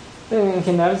 En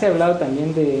general se ha hablado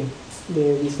también de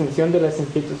disfunción de las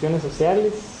instituciones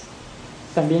sociales.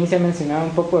 También se ha mencionado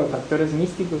un poco de factores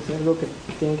místicos, algo que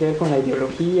tiene que ver con la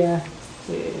ideología.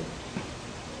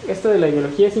 Esto de la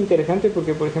ideología es interesante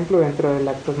porque, por ejemplo, dentro de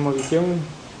la cosmovisión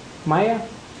maya,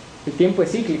 el tiempo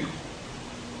es cíclico.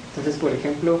 Entonces, por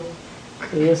ejemplo,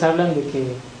 ellos hablan de que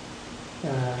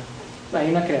hay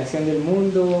una creación del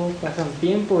mundo, pasa un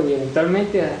tiempo y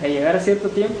eventualmente a llegar a cierto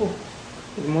tiempo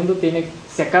el mundo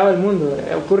se acaba el mundo,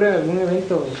 ocurre algún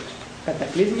evento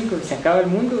cataclísmico y se acaba el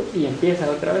mundo y empieza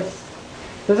otra vez.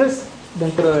 Entonces,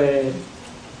 dentro de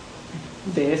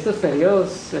estos periodos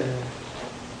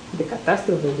de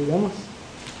catástrofes, digamos,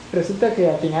 resulta que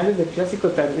a finales del clásico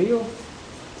tardío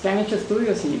se han hecho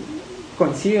estudios y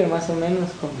coincide más o menos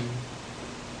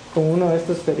con uno de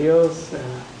estos periodos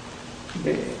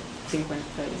de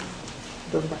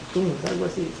 52 batunos, algo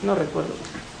así, no recuerdo.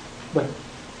 Bueno,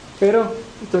 pero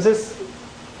entonces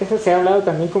eso se ha hablado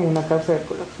también como una causa de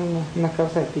colapso, una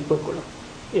causa de tipo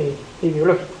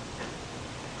ideológico.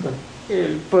 Bueno,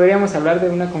 podríamos hablar de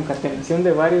una concatenación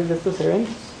de varios de estos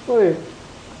eventos o de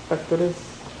factores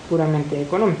puramente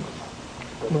económicos.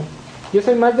 Bueno, yo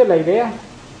soy más de la idea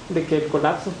de que el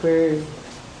colapso fue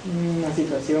una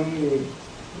situación de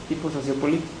tipo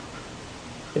sociopolítico,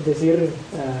 es decir,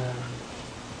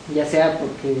 ya sea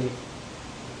porque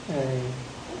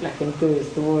la gente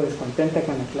estuvo descontenta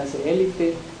con la clase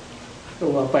élite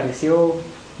o apareció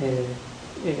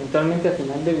eventualmente al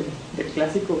final del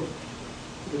clásico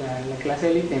la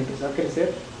clase élite empezó a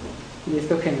crecer y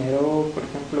esto generó, por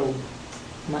ejemplo,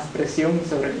 más presión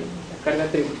sobre la carga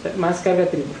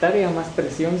tributaria, más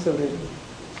presión sobre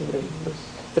los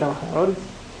trabajadores.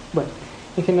 Bueno,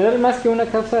 en general, más que una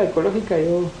causa ecológica,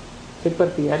 yo soy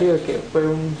partidario de que fue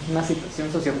una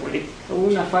situación sociopolítica,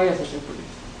 una falla sociopolítica.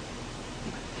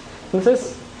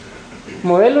 Entonces,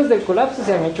 modelos del colapso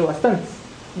se han hecho bastantes.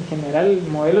 En general,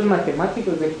 modelos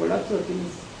matemáticos del colapso, aquí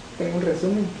tengo un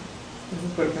resumen.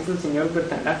 Entonces, por ejemplo, el señor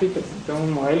Bertalanffy presentó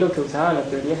un modelo que usaba la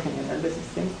teoría general de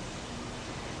sistemas.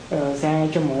 Se han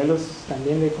hecho modelos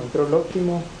también de control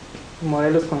óptimo,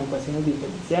 modelos con ecuaciones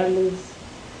diferenciales,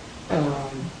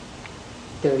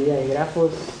 teoría de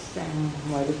grafos,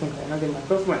 modelos con cadenas de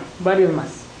Markov, bueno, varios más.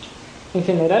 En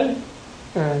general,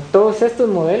 todos estos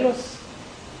modelos,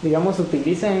 digamos,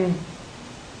 utilizan,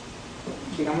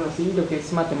 digámoslo así, lo que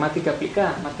es matemática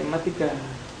aplicada, matemática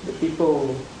de tipo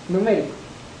numérico,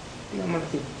 digámoslo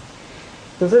así.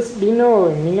 Entonces vino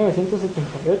en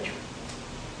 1978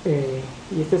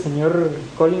 y este señor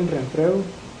Colin Renfrew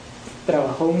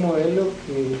trabajó un modelo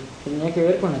que tenía que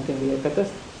ver con la teoría de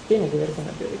catástrofes, tiene que ver con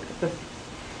la teoría de catástrofes.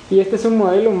 Y este es un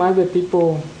modelo más de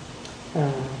tipo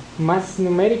más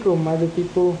numérico, más de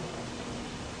tipo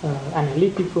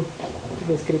analítico,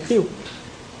 descriptivo.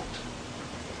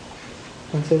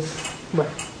 Entonces,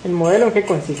 bueno, ¿el modelo en qué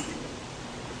consiste?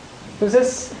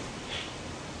 Entonces,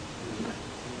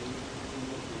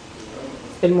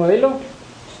 el modelo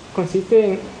consiste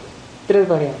en 3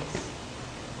 variables.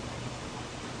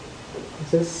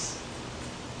 Entonces,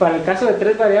 para el caso de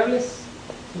 3 variables,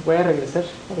 voy a regresar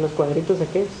a los cuadritos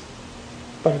aquellos.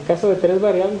 Para el caso de 3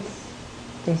 variables,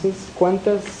 entonces,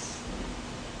 ¿cuántas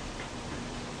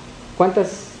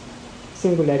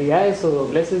singularidades o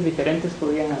dobleces diferentes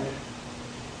podrían haber?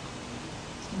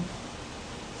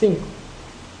 5.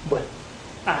 Bueno,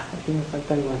 aquí me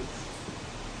falta algo antes.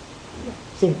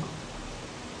 5.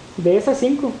 De esas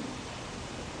 5,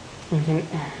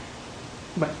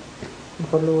 bueno,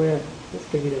 mejor lo voy a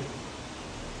describir.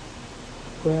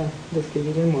 Voy a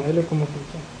describir el modelo, cómo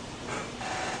funciona.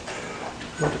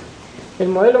 Bueno, el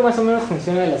modelo más o menos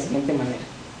funciona de la siguiente manera.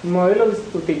 El modelo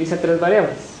utiliza 3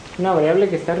 variables. Una variable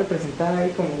que está representada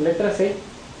ahí como letra C,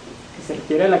 que se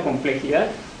refiere a la complejidad.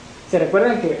 ¿Se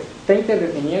recuerdan que Painter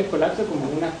definía el colapso como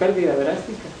una pérdida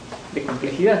drástica de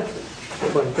complejidad?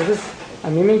 Bueno, entonces a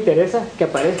mí me interesa que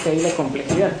aparezca ahí la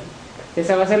complejidad.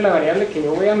 Esa va a ser la variable que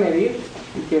yo voy a medir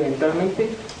y que eventualmente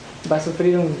va a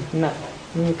sufrir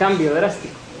un cambio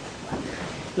drástico.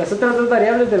 Las otras 2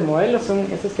 variables del modelo son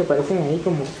estas que aparecen ahí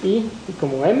como I y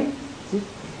como M, ¿sí?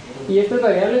 Y estas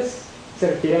variables se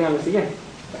refieren a lo siguiente.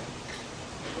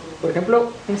 Por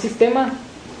ejemplo, un sistema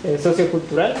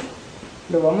sociocultural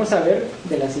lo vamos a ver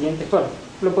de la siguiente forma.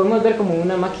 Lo podemos ver como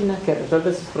una máquina que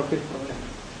resuelve sus propios problemas.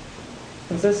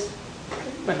 Entonces,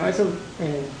 bueno, eso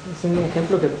es un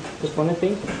ejemplo que pone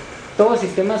Pink. Todo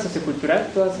sistema sociocultural,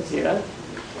 toda sociedad,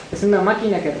 es una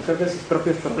máquina que resuelve sus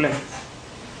propios problemas.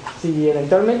 Si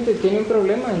eventualmente tiene un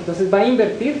problema, entonces va a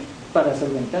invertir para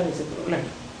solventar ese problema.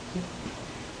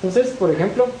 Entonces, por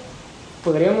ejemplo,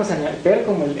 podríamos ver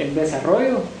como el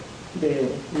desarrollo del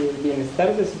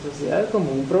bienestar de su sociedad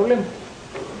como un problema.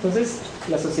 Entonces,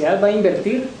 la sociedad va a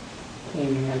invertir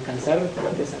en alcanzar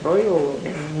el desarrollo, o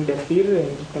en invertir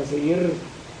en conseguir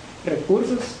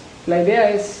recursos. La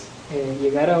idea es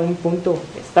llegar a un punto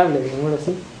estable, digámoslo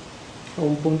así, a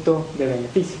un punto de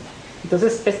beneficio.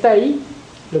 Entonces, esta I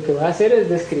lo que va a hacer es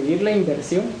describir la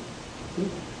inversión,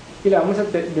 ¿sí? Y la vamos a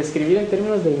describir en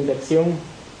términos de inversión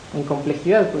en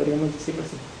complejidad, podríamos decirlo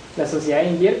así. La sociedad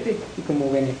invierte y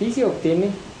como beneficio obtiene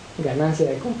ganancia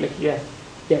de complejidad,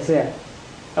 ya sea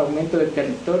aumento de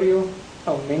territorio,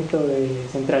 aumento de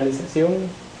centralización,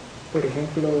 por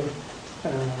ejemplo,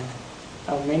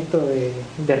 aumento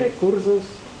de recursos,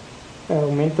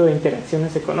 aumento de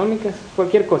interacciones económicas,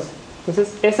 cualquier cosa.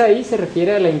 Entonces, esa ahí se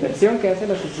refiere a la inversión que hace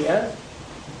la sociedad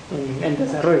en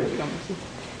desarrollo, digamos, ¿sí?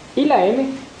 Y la M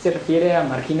se refiere a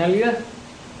marginalidad.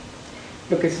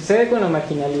 Lo que sucede con la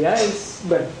marginalidad es,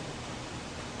 bueno,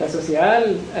 la sociedad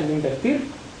al invertir,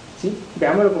 ¿sí?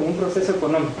 Veámoslo como un proceso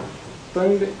económico.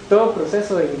 Todo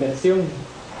proceso de inversión,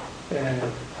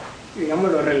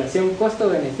 digámoslo, relación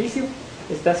costo-beneficio,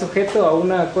 está sujeto a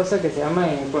una cosa que se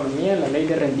llama en economía la ley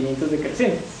de rendimientos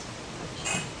decrecientes.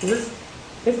 Entonces,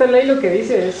 esta ley lo que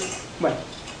dice es, bueno,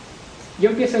 yo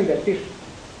empiezo a invertir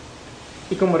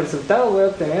y como resultado voy a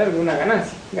obtener alguna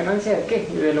ganancia. ¿Ganancia de qué?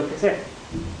 De lo que sea.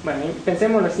 Bueno,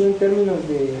 pensémoslo así en términos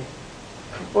de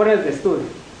horas de estudio.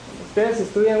 Ustedes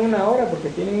estudian 1 hora porque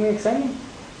tienen un examen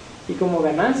y como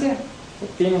ganancia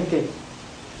obtienen ¿qué?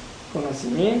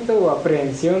 Conocimiento o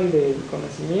aprehensión del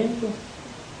conocimiento.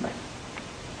 Bueno,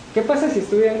 ¿qué pasa si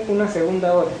estudian una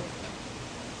segunda hora?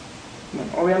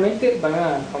 Bueno, obviamente van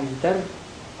a aumentar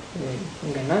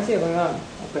en ganancia, van a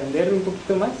aprender un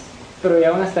poquito más, pero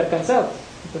ya van a estar cansados,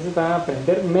 entonces van a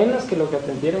aprender menos que lo que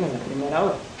aprendieron en la primera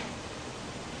hora.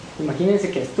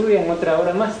 Imagínense que estudian otra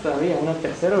hora más todavía, una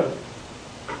tercera hora.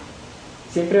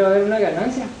 Siempre va a haber una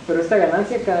ganancia, pero esta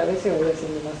ganancia cada vez se va a ir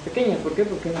haciendo más pequeña. ¿Por qué?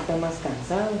 Porque uno está más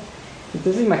cansado.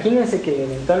 Entonces imagínense que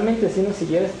eventualmente si uno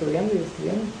siguiera estudiando y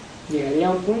estudiando, llegaría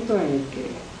a un punto en el que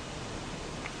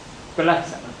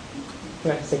colapsa, ¿no?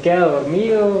 Bueno, se queda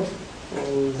dormido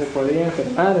o se podría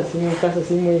enfermar, así en un caso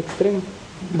así muy extremo.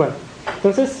 Bueno,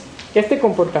 entonces este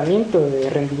comportamiento de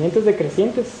rendimientos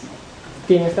decrecientes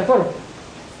tiene esta forma.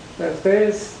 Para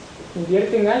ustedes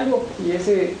invierten algo y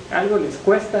ese algo les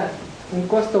cuesta un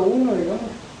costo 1, digamos,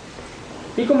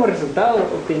 y como resultado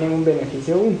obtienen un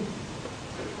beneficio 1.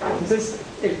 Entonces,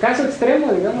 el caso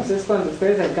extremo, digamos, es cuando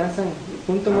ustedes alcanzan el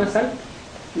punto más alto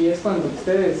y es cuando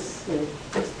ustedes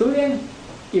estudian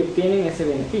y obtienen ese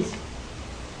beneficio.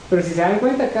 Pero si se dan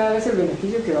cuenta, cada vez el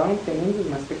beneficio que van obteniendo es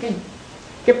más pequeño.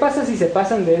 ¿Qué pasa si se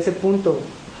pasan de ese punto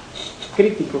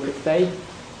crítico que está ahí?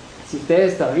 Si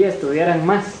ustedes todavía estudiaran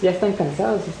más, ya están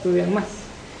cansados y estudian más.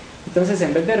 Entonces,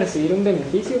 en vez de recibir un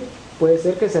beneficio, puede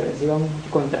ser que se reciba un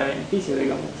contrabeneficio,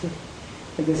 digamos así.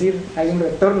 Es decir, hay un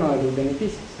retorno de los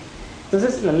beneficios.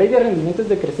 Entonces, la ley de rendimientos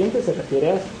decrecientes se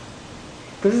refiere a eso.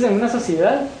 Entonces, en una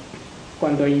sociedad,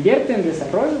 cuando invierte en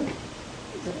desarrollo,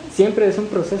 siempre es un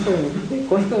proceso de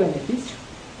costo-beneficio.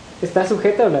 Está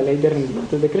sujeto a la ley de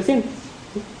rendimientos decrecientes.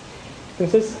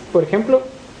 Entonces, por ejemplo,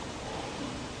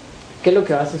 ¿qué es lo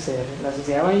que va a suceder? La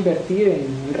sociedad va a invertir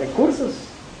en recursos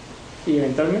y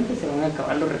eventualmente se van a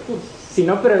acabar los recursos. Si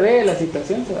no prevé la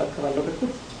situación, se van a acabar los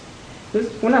recursos.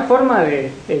 Entonces, una forma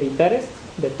de evitar esto,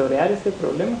 de torear este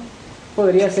problema,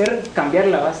 podría ser cambiar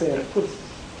la base de recursos.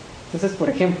 Entonces, por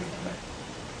ejemplo,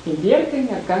 invierten,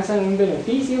 alcanzan un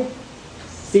beneficio,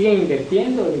 siguen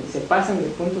invirtiendo y se pasan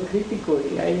del punto crítico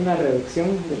y hay una reducción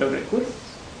de los recursos.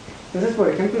 Entonces, por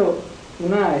ejemplo,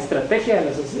 una estrategia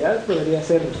de la sociedad podría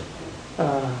ser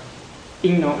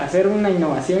hacer una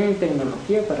innovación en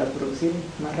tecnología para producir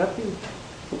más rápido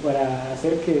o para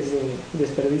hacer que se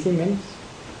desperdicie menos,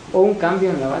 o un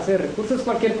cambio en la base de recursos,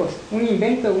 cualquier cosa, un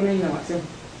invento o una innovación.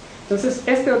 Entonces,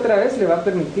 otra vez le va a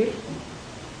permitir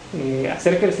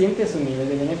hacer creciente su nivel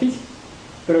de beneficio,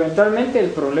 pero eventualmente el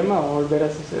problema va a volver a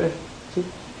suceder, ¿sí?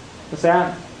 O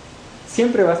sea,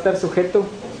 siempre va a estar sujeto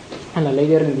a la ley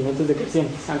de rendimientos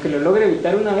decrecientes. Aunque lo logre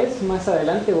evitar una vez, más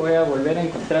adelante voy a volver a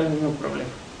encontrar el mismo problema.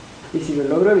 Y si lo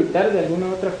logro evitar de alguna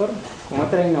u otra forma, con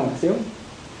otra innovación,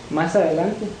 más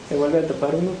adelante se vuelve a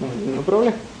topar uno con el mismo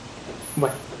problema.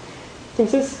 Bueno,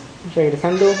 entonces,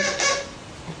 regresando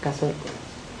al caso de Colas.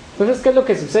 Entonces, ¿qué es lo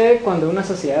que sucede cuando una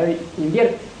sociedad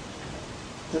invierte?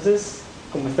 Entonces,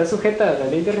 como está sujeta a la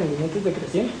ley de rendimientos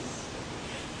decrecientes,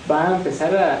 va a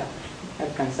empezar a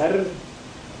alcanzar,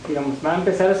 digamos, va a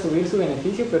empezar a subir su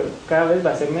beneficio, pero cada vez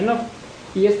va a ser menor.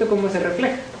 ¿Y esto cómo se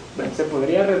refleja? Bueno, se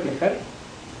podría reflejar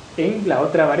en la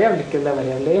otra variable, que es la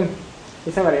variable M.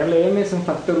 Esa variable M es un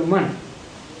factor humano,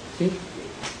 ¿sí?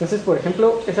 Entonces, por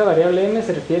ejemplo, esa variable M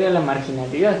se refiere a la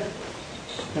marginalidad.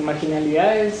 La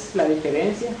marginalidad es la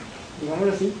diferencia,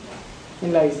 digámoslo así,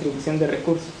 en la distribución de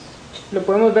recursos. Lo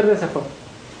podemos ver de esa forma.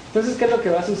 Entonces, ¿qué es lo que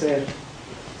va a suceder?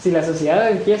 Si la sociedad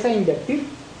empieza a invertir,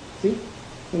 ¿sí?,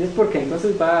 es porque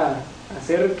entonces va a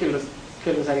hacer que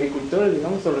los agricultores,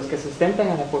 digamos, o los que sustentan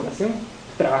a la población,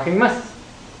 trabajen más.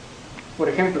 Por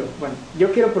ejemplo, bueno,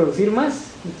 yo quiero producir más,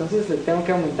 entonces le tengo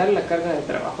que aumentar la carga de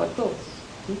trabajo a todos,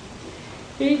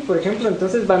 ¿sí? Y, por ejemplo,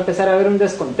 entonces va a empezar a haber un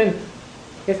descontento.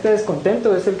 Este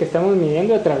descontento es el que estamos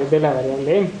midiendo a través de la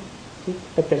variable M, ¿sí?,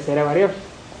 la tercera variable.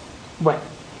 Bueno,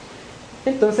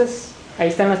 entonces ahí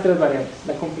están las tres variables: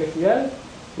 la complejidad,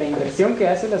 la inversión que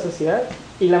hace la sociedad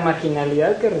y la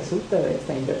marginalidad que resulta de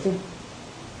esta inversión.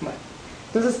 Bueno,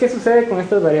 entonces, ¿qué sucede con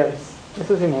estas variables?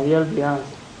 Esto se me había olvidado.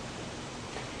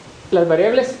 Las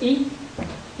variables I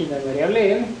y la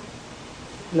variable M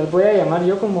las voy a llamar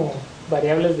yo como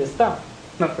variables de estado.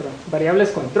 Variables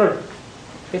control.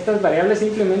 Estas variables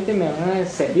simplemente me van a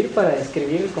servir para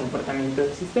describir el comportamiento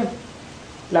del sistema.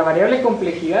 La variable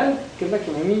complejidad, que es la que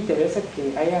a mí me interesa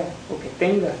que haya o que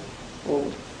tenga, o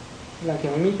la que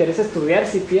a mí me interesa estudiar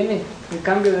si tiene un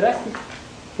cambio drástico,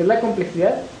 que es la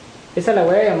complejidad, esa la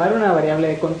voy a llamar una variable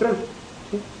de control,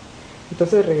 ¿sí?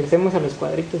 Entonces regresemos a los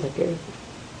cuadritos aquellos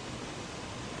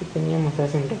que teníamos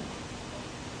hace un rato.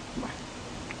 Bueno.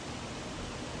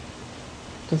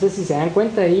 Entonces, si se dan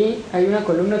cuenta, ahí hay una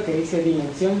columna que dice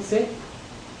dimensión C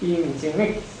y dimensión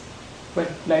X. Bueno,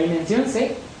 la dimensión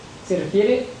C se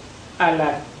refiere a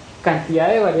la cantidad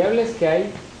de variables que hay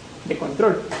de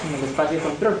control en el espacio de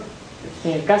control.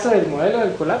 En el caso del modelo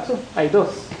del colapso hay dos: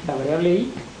 la variable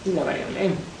I y la variable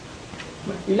M.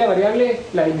 Bueno,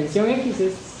 y la dimensión X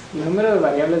es el número de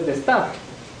variables de estado.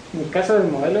 En el caso del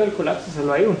modelo del colapso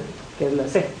solo hay una, que es la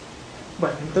C.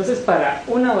 Bueno, entonces, para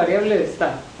una variable de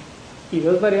estado y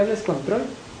dos variables control,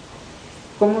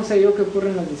 ¿cómo sé yo que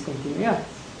ocurren las discontinuidades?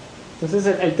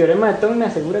 Entonces, el teorema de Thom me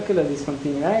asegura que las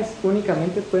discontinuidades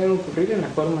únicamente pueden ocurrir en la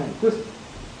forma del cúspide.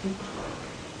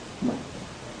 Bueno,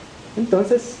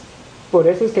 entonces, por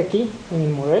eso es que aquí, en el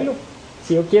modelo,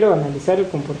 si yo quiero analizar el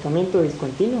comportamiento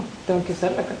discontinuo, tengo que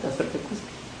usar la catástrofe cúspide.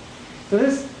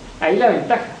 Entonces, ahí la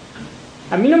ventaja.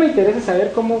 A mí no me interesa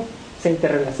saber cómo se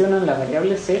interrelacionan la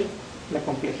variable C la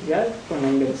complejidad, con la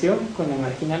inversión, con la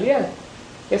marginalidad.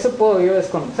 Eso puedo yo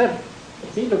desconocer,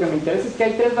 ¿sí? Lo que me interesa es que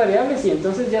hay 3 variables y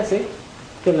entonces ya sé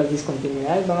que las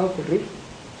discontinuidades van a ocurrir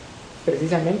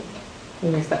precisamente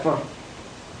en esta forma.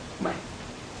 Bueno,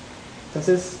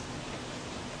 entonces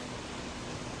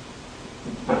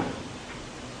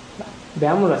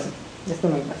veámoslo así. Esto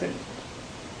no va a ser.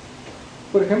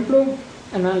 Por ejemplo,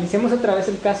 analicemos otra vez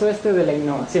el caso de la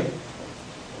innovación.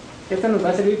 Esto nos va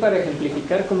a servir para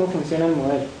ejemplificar cómo funciona el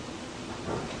modelo.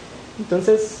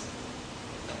 Entonces,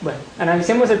 bueno,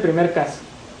 analicemos el primer caso.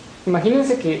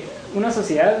 Imagínense que una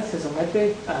sociedad se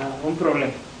somete a un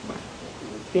problema. Bueno,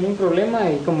 tiene un problema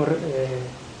y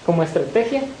como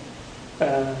estrategia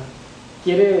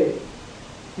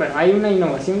hay una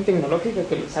innovación tecnológica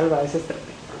que lo salva de esa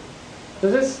estrategia.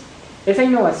 Entonces, esa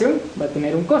innovación va a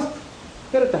tener un costo,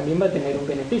 pero también va a tener un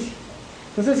beneficio.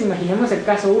 Entonces, imaginemos el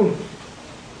caso 1.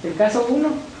 El caso 1,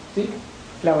 ¿sí?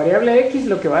 La variable X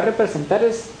lo que va a representar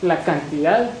es la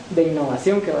cantidad de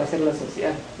innovación que va a hacer la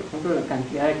sociedad. Por ejemplo, la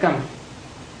cantidad de cambios.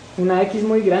 Una X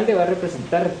muy grande va a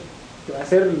representar que va a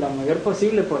ser lo mayor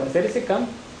posible por hacer ese cambio.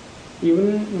 Y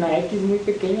una X muy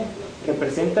pequeña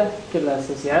representa que la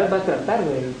sociedad va a tratar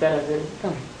de evitar hacer ese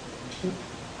cambio. ¿Sí?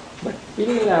 Bueno,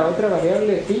 y la otra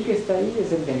variable phi que está ahí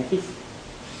es el beneficio.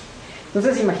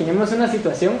 Entonces, imaginemos una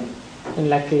situación en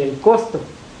la que el costo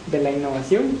de la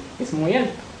innovación es muy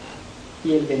alto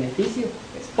y el beneficio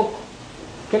es poco.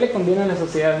 ¿Qué le conviene a la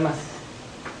sociedad más?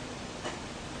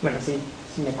 Bueno, si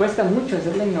me cuesta mucho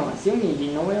hacer la innovación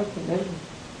y no voy a obtener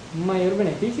un mayor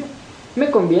beneficio,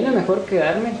 me conviene mejor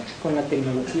quedarme con la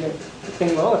tecnología que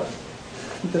tengo ahora.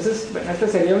 Entonces, bueno, esta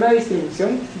sería una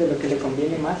distribución de lo que le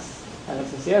conviene más a la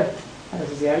sociedad. A la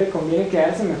sociedad le conviene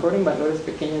quedarse mejor en valores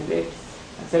pequeños de X,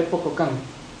 hacer poco cambio.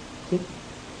 ¿Sí?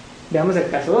 Veamos el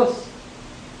caso 2.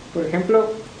 Por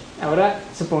ejemplo, ahora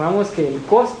supongamos que el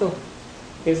costo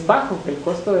es bajo, el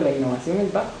costo de la innovación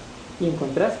es bajo, y en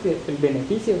contraste el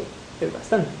beneficio es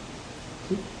bastante.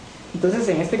 ¿Sí? Entonces,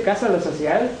 en este caso a la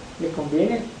sociedad le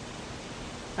conviene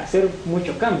hacer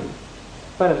mucho cambio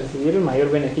para recibir el mayor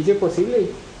beneficio posible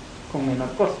y con menor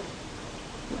costo.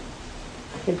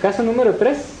 El caso número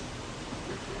 3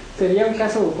 sería un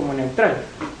caso como neutral.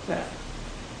 O sea,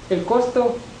 el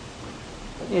costo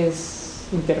es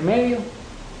intermedio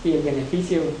y el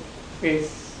beneficio es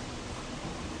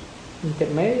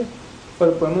intermedio, o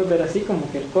lo podemos ver así como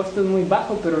que el costo es muy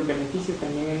bajo pero el beneficio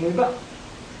también es muy bajo.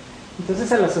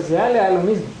 Entonces a la sociedad le da lo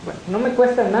mismo. Bueno, no me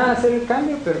cuesta nada hacer el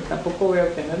cambio, pero tampoco voy a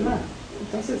obtener nada.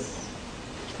 Entonces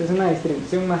es una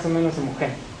distribución más o menos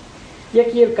homogénea. Y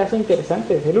aquí el caso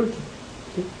interesante es el último.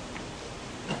 ¿Sí?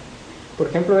 Por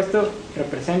ejemplo, esto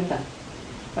representa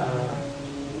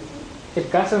el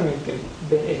caso en el que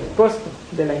el costo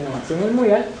de la innovación es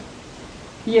muy alto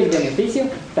y el beneficio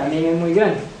también es muy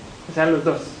grande. O sea, los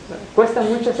dos. O sea, cuesta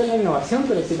mucho hacer la innovación,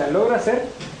 pero si la logro hacer,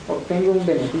 obtengo un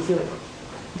beneficio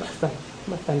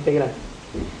bastante grande.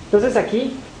 Entonces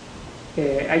aquí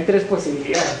hay 3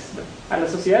 posibilidades. A la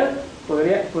sociedad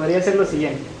podría ser lo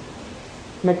siguiente: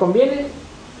 me conviene,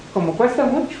 como cuesta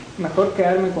mucho, mejor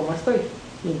quedarme como estoy,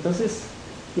 y entonces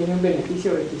tiene un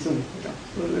beneficio de X1,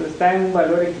 digamos, está en un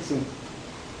valor X1.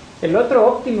 El otro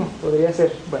óptimo podría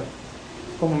ser, bueno,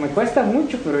 como me cuesta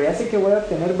mucho, pero ya sé que voy a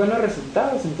obtener buenos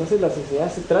resultados, entonces la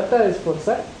sociedad se trata de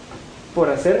esforzar por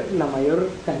hacer la mayor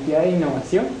cantidad de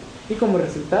innovación y como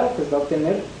resultado pues va a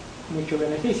obtener mucho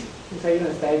beneficio. Es ahí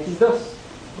donde está X2.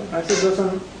 Bueno, esos dos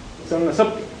son los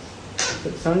óptimos,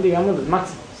 pero son, digamos, los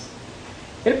máximos.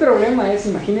 El problema es,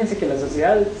 imagínense que la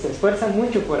sociedad se esfuerza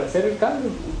mucho por hacer el cambio,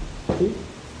 ¿sí?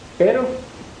 Pero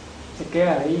se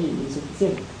queda ahí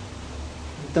insuficiente.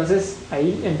 Entonces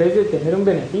ahí, en vez de tener un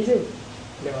beneficio,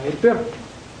 le va a ir peor.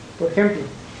 Por ejemplo,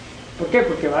 ¿por qué?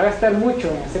 Porque va a gastar mucho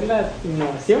en hacer la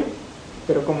innovación,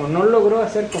 pero como no logró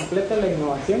hacer completa la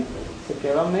innovación, se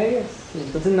quedó a medias y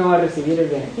entonces no va a recibir el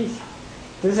beneficio.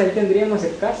 Entonces ahí tendríamos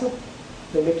el caso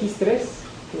del X3,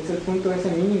 que es el punto ese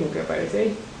mínimo que aparece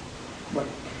ahí. Bueno,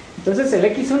 entonces el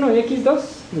X1 y X2,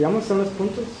 digamos, son los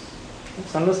puntos,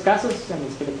 son los casos en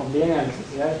los que le conviene a la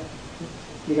sociedad,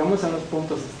 digamos, son los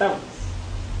puntos estables.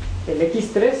 El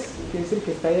X3, que es el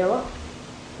que está ahí abajo,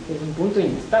 es un punto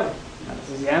inestable. A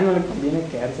la sociedad no le conviene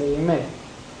quedarse ahí en medio.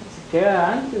 Se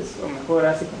queda antes o mejor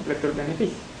hace completo el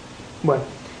beneficio. Bueno,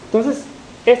 entonces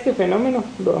este fenómeno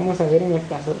lo vamos a ver en el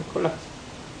caso del colapso.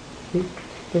 ¿Sí?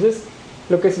 Entonces,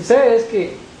 lo que sucede es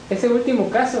que ese último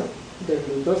caso de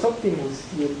los dos óptimos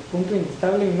y el punto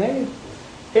inestable en medio,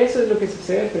 eso es lo que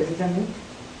sucede precisamente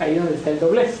ahí donde está el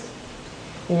doblez.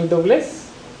 En el doblez,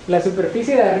 la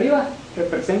superficie de arriba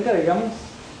representa, digamos,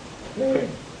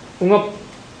 un óptimo.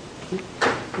 ¿Sí?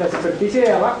 La superficie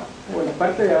de abajo o la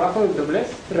parte de abajo del doblez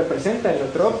representa el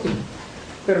otro óptimo,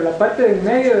 pero la parte del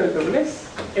medio del doblez,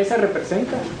 esa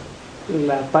representa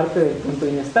la parte del punto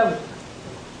inestable.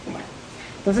 Bueno,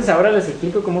 entonces ahora les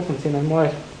explico cómo funciona el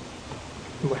modelo.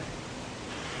 Bueno,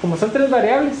 como son 3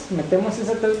 variables, metemos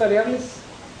esas 3 variables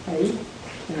ahí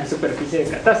en la superficie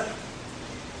de catástrofe.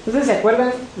 Entonces, ¿se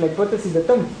acuerdan la hipótesis de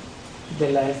Tom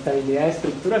de la estabilidad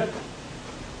estructural?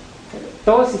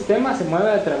 Todo sistema se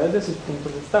mueve a través de sus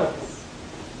puntos estables.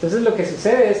 Entonces lo que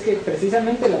sucede es que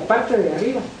precisamente la parte de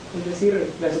arriba, es decir,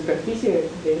 la superficie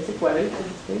de ese cuadrito,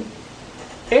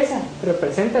 esa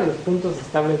representa los puntos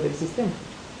estables del sistema.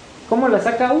 ¿Cómo la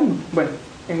saca uno? Bueno,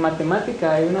 en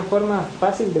matemática hay una forma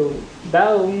fácil de,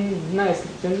 dado una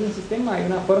descripción de un sistema, hay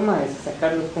una forma de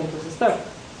sacar los puntos estables.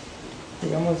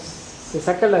 Digamos, se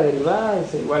saca la derivada y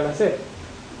se iguala a 0.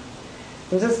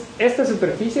 Entonces, esta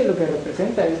superficie lo que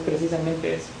representa es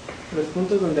precisamente eso, los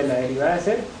puntos donde la derivada es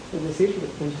 0, es decir, los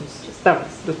puntos estables,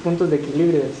 los puntos de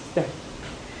equilibrio del sistema.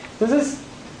 Entonces,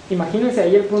 imagínense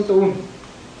ahí el punto 1.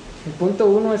 El punto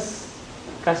 1 es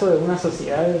caso de una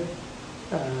sociedad,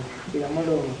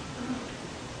 digámoslo,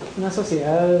 una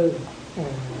sociedad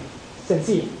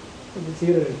sencilla, es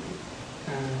decir,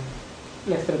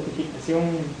 la estratificación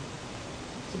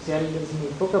social es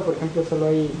muy poca. Por ejemplo, solo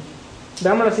hay,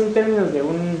 dámoslo así en términos de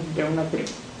una tribu,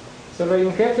 solo hay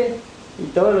un jefe y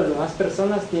todas las demás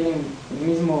personas tienen el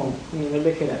mismo nivel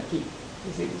de jerarquía,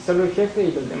 es decir, solo el jefe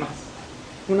y los demás,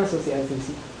 una sociedad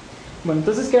sencilla. Bueno,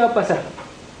 entonces, ¿qué va a pasar?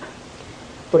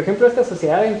 Por ejemplo, esta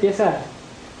sociedad empieza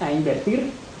a invertir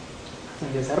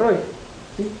en desarrollo,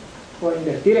 ¿sí? O a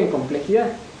invertir en complejidad.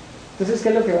 Entonces, ¿qué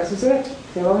es lo que va a suceder?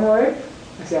 Se va a mover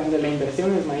hacia donde la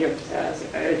inversión es mayor, o sea,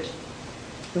 hacia la derecha.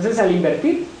 Entonces, al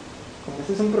invertir, como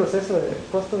este es un proceso de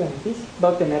costo-beneficio, va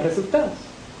a obtener resultados.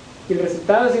 Y el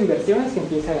resultado de esa inversión es que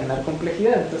empieza a ganar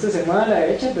complejidad. Entonces se mueve a la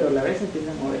derecha, pero a la vez se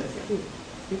empieza a mover hacia arriba,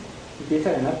 ¿sí? Empieza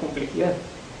a ganar complejidad.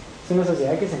 Es una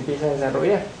sociedad que se empieza a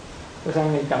desarrollar. O sea,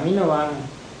 en el camino van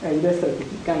a ir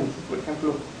estratificándose. Por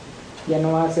ejemplo, ya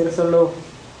no va a ser solo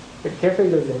el jefe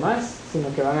y los demás,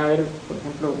 sino que van a haber, por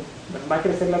ejemplo, va a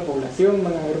crecer la población,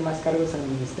 van a haber más cargos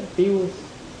administrativos.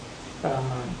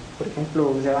 Por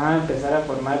ejemplo, se van a empezar a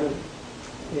formar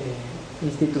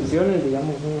instituciones,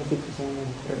 digamos, una institución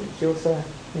religiosa,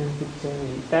 una institución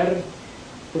militar.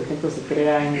 Por ejemplo, se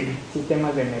crean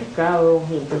sistemas de mercado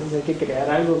y entonces hay que crear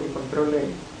algo que controle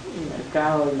el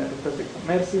mercado y las rutas de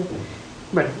comercio.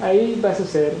 Bueno, ahí va a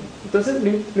suceder. Entonces,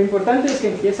 lo importante es que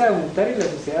empieza a aumentar y la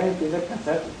sociedad empieza a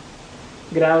alcanzar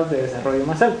grados de desarrollo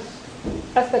más altos,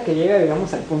 hasta que llega,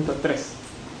 digamos, al punto 3.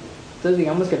 Entonces,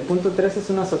 digamos que el punto 3 es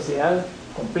una sociedad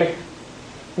compleja.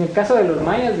 En el caso de los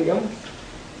mayas, digamos,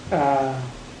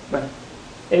 bueno,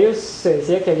 ellos se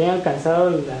decía que habían alcanzado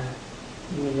el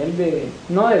nivel de,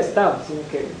 no de estado, sino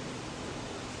que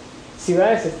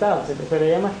ciudades-estado se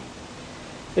prefiere llamar.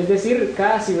 Es decir,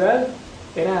 cada ciudad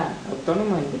era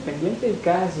autónoma, independiente, y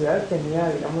cada ciudad tenía,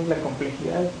 digamos, la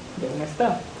complejidad de un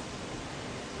estado.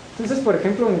 Entonces, por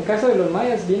ejemplo, en el caso de los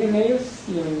mayas, vienen ellos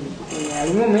y en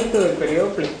algún momento del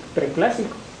periodo preclásico,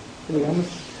 digamos,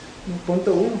 un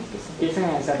punto 1, pues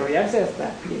empiezan a desarrollarse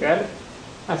hasta llegar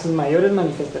a sus mayores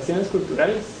manifestaciones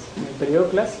culturales en el periodo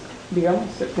clásico, digamos,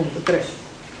 el punto 3.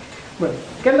 Bueno,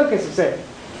 ¿qué es lo que sucede?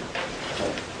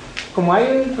 Como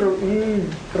hay un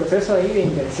proceso ahí de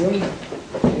inversión y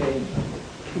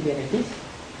beneficio,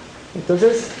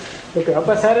 entonces lo que va a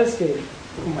pasar es que,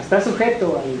 como está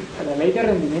sujeto a la ley de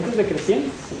rendimientos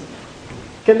decrecientes,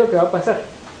 ¿qué es lo que va a pasar?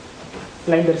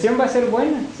 La inversión va a ser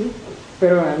buena, ¿sí?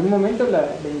 Pero en algún momento la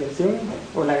inversión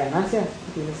o la ganancia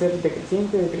tiene que ser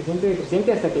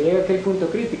decreciente hasta que llega a aquel punto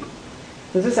crítico.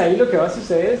 Entonces ahí lo que va a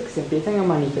suceder es que se empiezan a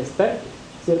manifestar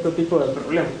cierto tipo de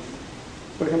problemas.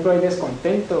 Por ejemplo, hay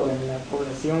descontento en la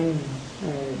población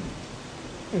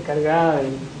encargada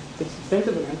del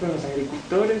sustento, por ejemplo en los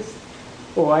agricultores,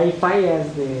 o hay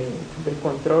fallas del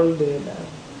control de las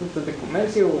rutas de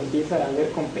comercio, o empieza a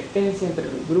haber competencia entre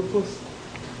los grupos,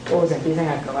 o se empiezan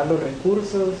a acabar los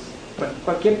recursos. Bueno,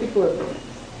 cualquier tipo de problemas.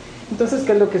 Entonces,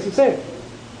 ¿qué es lo que sucede?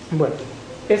 Bueno,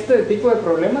 este tipo de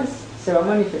problemas se va a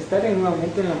manifestar en un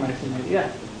aumento en la marginalidad.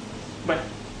 Bueno,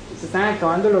 se están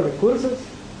acabando los recursos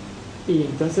y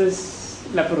entonces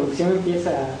la producción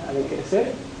empieza a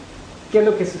decrecer. ¿Qué es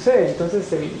lo que sucede? Entonces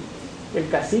el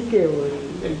cacique o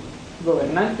el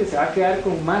gobernante se va a quedar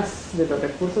con más de los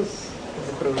recursos que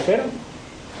se produjeron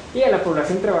y a la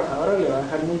población trabajadora le va a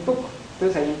dejar muy poco.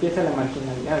 Entonces ahí empieza la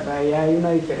marginalidad, ahí hay una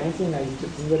diferencia en la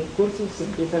distribución de recursos y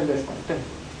empieza el descontento.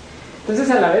 Entonces,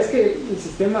 a la vez que el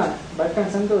sistema va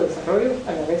alcanzando desarrollo,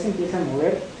 a la vez empieza a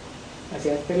mover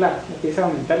hacia este lado, empieza a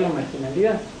aumentar la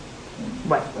marginalidad.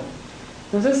 Bueno,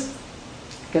 entonces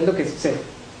 ¿Qué es lo que sucede?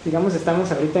 Digamos,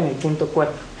 estamos ahorita en el punto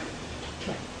 4.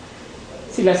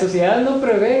 Si la sociedad no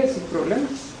prevé sus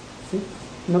problemas, ¿sí?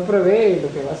 No prevé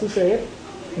lo que va a suceder,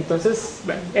 entonces,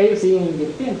 bueno, ellos siguen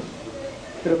invirtiendo.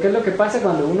 Pero ¿qué es lo que pasa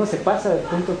cuando uno se pasa del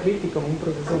punto crítico en un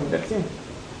proceso de inversión?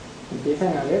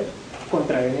 Empiezan a haber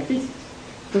contrabeneficios.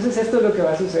 Entonces esto es lo que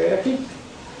va a suceder aquí.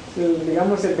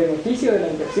 Digamos, el beneficio de la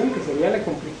inversión, que sería la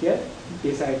complejidad,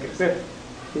 empieza a decrecer.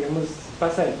 Digamos,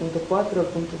 pasa del punto 4 al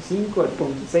punto 5 al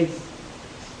punto 6.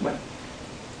 Bueno,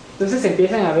 entonces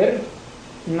empiezan a haber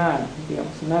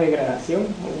una degradación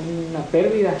o una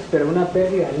pérdida, pero una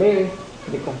pérdida leve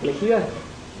de complejidad.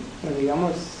 Pero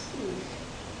digamos,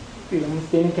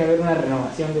 tiene que haber una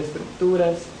renovación de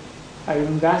estructuras, hay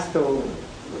un gasto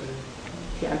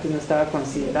que antes no estaba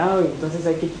considerado y entonces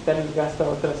hay que quitar el gasto a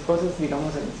otras cosas,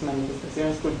 digamos en las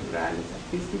manifestaciones culturales,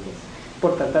 artísticas,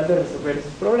 por tratar de resolver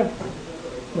esos problemas.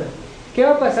 Bueno, ¿qué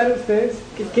va a pasar ustedes?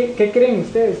 ¿Qué creen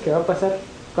ustedes que va a pasar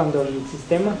cuando el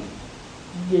sistema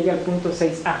llegue al punto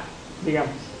 6A,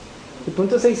 digamos? El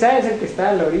punto 6A es el que está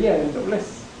a la orilla del doblez.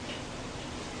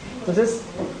 Entonces,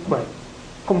 bueno,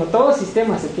 como todo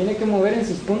sistema se tiene que mover en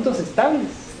sus puntos estables,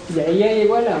 y ahí ya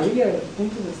llegó a la orilla de los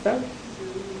puntos estables,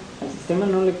 al sistema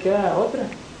no le queda otra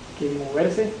que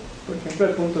moverse, por ejemplo,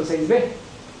 al punto 6B.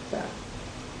 O sea,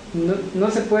 no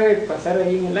se puede pasar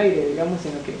ahí en el aire, digamos,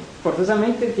 sino que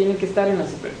forzosamente tiene que estar en la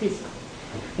superficie.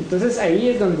 Entonces ahí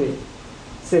es donde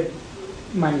se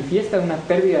manifiesta una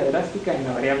pérdida drástica en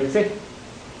la variable C.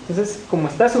 Entonces, como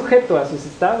está sujeto a sus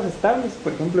estados estables,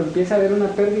 por ejemplo, empieza a haber una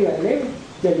pérdida leve,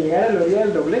 y al llegar a la orilla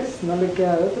del doblez no le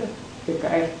queda otra que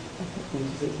caer hasta el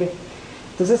punto 6B.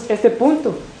 Entonces, este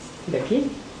punto de aquí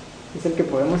es el que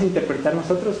podemos interpretar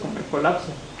nosotros como el colapso,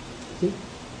 ¿sí?,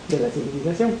 de la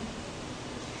civilización.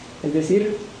 Es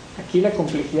decir, aquí la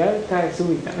complejidad cae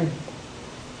súbitamente,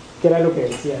 que era lo que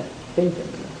decía Painter.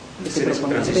 ¿Es esa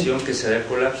transición que se da el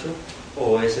colapso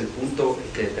o es el punto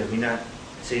que determina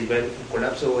si va el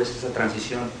colapso o es esa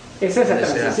transición? Es esa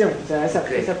transición, o sea, esa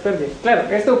pérdida. Claro,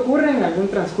 esto ocurre en algún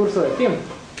transcurso de tiempo.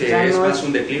 Que o sea, es no más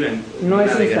un declive, no una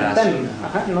es instantáneo.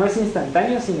 Ajá, no es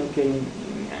instantáneo, sino que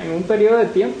en un periodo de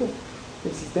tiempo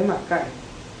el sistema cae,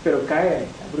 pero cae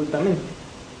abruptamente.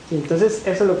 Y entonces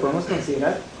eso lo podemos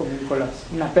considerar como un colapso,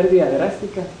 una pérdida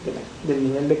drástica del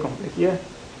nivel de complejidad.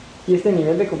 Y este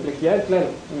nivel de complejidad, claro,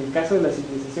 en el caso de la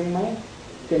civilización maya,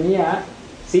 tenía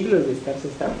siglos de estarse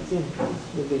estableciendo,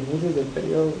 desde inicios del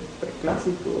periodo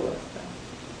preclásico hasta...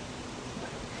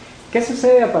 ¿Qué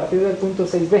sucede a partir del punto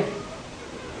 6B?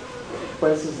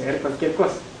 Puede suceder cualquier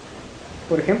cosa.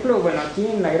 Por ejemplo, bueno, aquí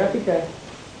en la gráfica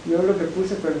yo lo que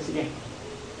puse fue lo siguiente.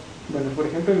 Bueno, por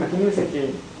ejemplo, imagínense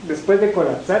que después de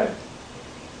colapsar,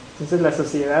 entonces la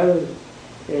sociedad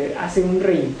hace un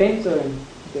reintento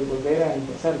de volver a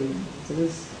empezar, digamos.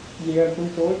 Entonces llega al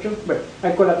punto 8. Bueno,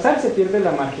 al colapsar se pierde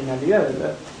la marginalidad,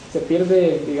 ¿verdad? Se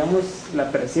pierde, digamos, la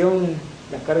presión,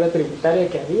 la carga tributaria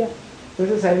que había.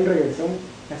 Entonces hay una regresión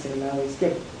hacia el lado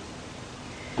izquierdo.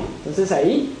 Entonces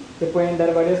ahí se pueden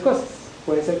dar varias cosas.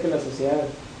 Puede ser que la sociedad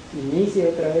inicie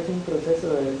otra vez un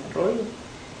proceso de desarrollo.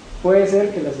 Puede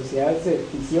ser que la sociedad se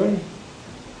fisione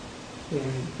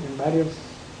en varias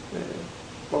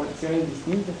poblaciones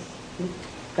distintas, ¿sí?,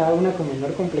 cada una con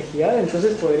menor complejidad.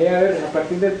 Entonces podría haber a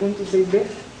partir del punto 6B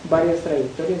varias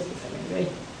trayectorias que salen de ahí.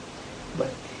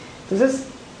 Bueno, entonces,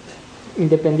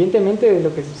 independientemente de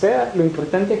lo que suceda, lo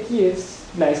importante aquí es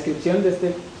la descripción de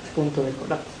este punto de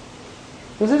colapso.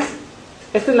 Entonces,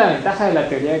 esta es la ventaja de la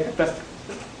teoría de catástrofes.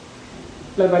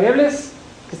 Las variables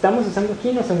que estamos usando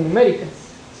aquí no son numéricas,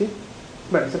 ¿sí?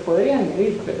 Bueno, se podrían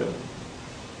medir, pero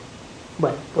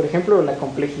bueno, por ejemplo, la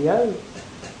complejidad,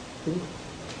 ¿sí?,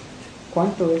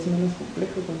 ¿cuánto es menos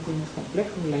complejo? ¿Cuánto es más complejo?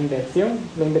 La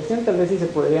inversión tal vez sí se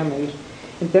podría medir.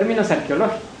 En términos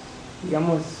arqueológicos,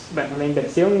 digamos, bueno, la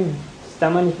inversión está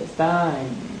manifestada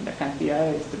en la cantidad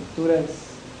de estructuras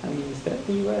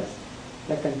administrativas,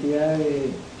 la cantidad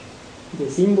de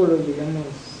símbolos, digamos,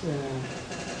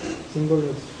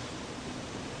 símbolos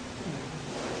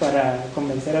para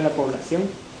convencer a la población.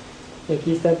 Y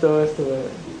aquí está todo esto de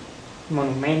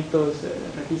monumentos,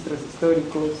 registros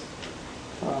históricos,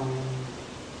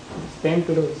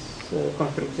 templos,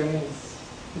 construcciones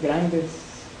grandes,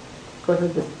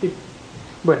 cosas de este tipo.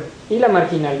 Bueno, y la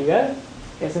marginalidad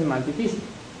es el más difícil,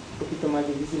 un poquito más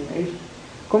difícil medir.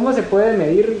 ¿Cómo se puede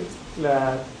medir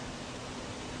la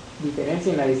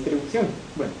diferencia en la distribución?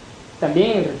 Bueno,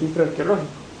 también en el registro arqueológico.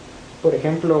 Por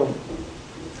ejemplo,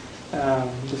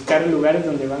 buscar lugares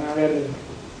donde van a haber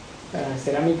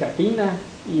cerámica fina,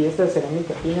 y esta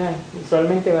cerámica fina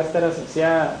usualmente va a estar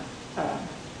asociada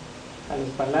a los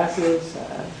palacios,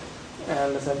 a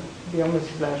las, digamos,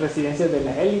 las residencias de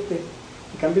la élite.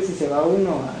 En cambio, si se va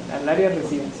uno al área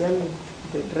residencial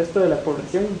del resto de la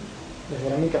población, la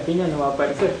cerámica fina no va a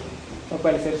aparecer. Va a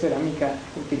aparecer cerámica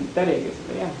utilitaria, que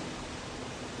se le llama.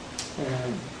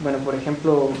 Bueno, por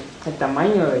ejemplo, el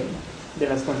tamaño de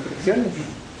las construcciones.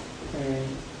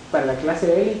 Para la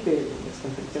clase élite, las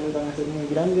construcciones van a ser muy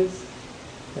grandes.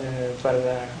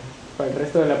 Para el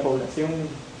resto de la población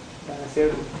van a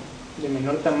ser de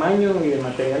menor tamaño y de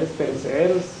materiales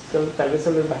perecederos. Tal vez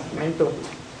solo el basamento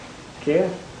queda.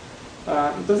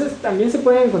 Entonces también se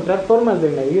pueden encontrar formas de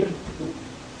medir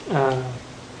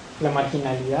la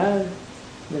marginalidad,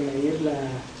 de medir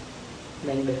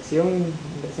la inversión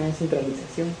en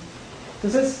centralización.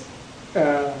 Entonces,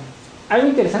 algo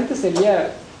interesante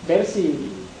sería ver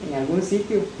si en algún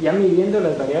sitio, ya midiendo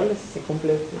las variables, se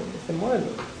cumple este modelo.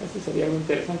 Eso sería algo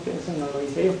interesante, eso no lo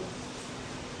hice yo.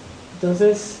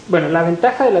 Entonces, bueno, la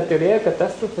ventaja de la teoría de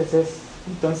catástrofes es,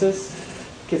 entonces,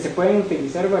 que se pueden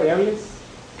utilizar variables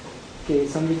que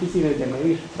son difíciles de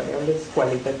medir, variables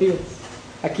cualitativas.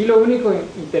 Aquí lo único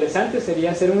interesante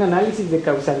sería hacer un análisis de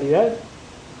causalidad,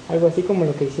 algo así como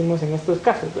lo que hicimos en estos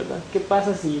casos, ¿verdad? ¿Qué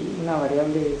pasa si una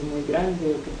variable es muy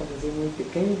grande o qué pasa si es muy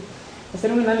pequeña?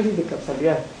 Hacer un análisis de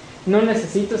causalidad. No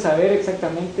necesito saber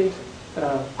exactamente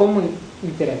cómo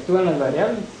interactúan las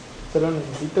variables, solo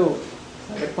necesito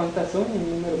saber cuántas son en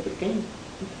un número pequeño.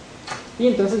 Y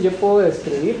entonces yo puedo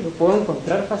describirlo, puedo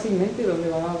encontrar fácilmente dónde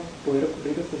van a poder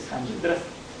ocurrir estos cambios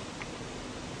drásticos.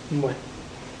 Bueno.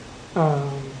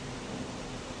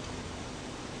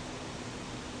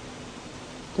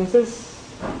 Entonces,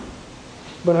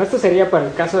 bueno, esto sería para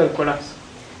el caso del colapso.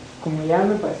 Como ya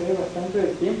me pasé bastante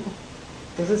de tiempo,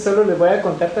 entonces solo les voy a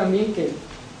contar también que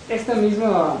este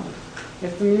mismo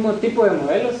tipo de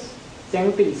modelos se han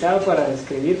utilizado para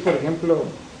describir, por ejemplo,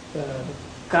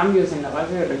 cambios en la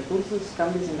base de recursos,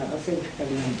 cambios en la base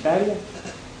alimentaria.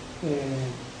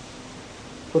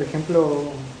 Por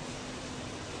ejemplo,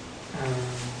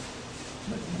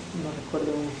 no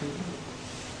recuerdo un ejemplo,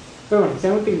 pero bueno, se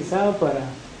han utilizado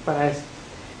para eso.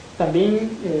 También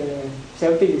se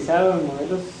ha utilizado en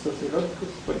modelos sociológicos,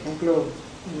 por ejemplo,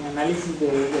 en análisis de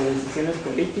decisiones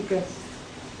políticas,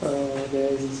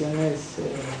 de decisiones,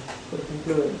 por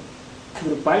ejemplo,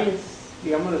 grupales,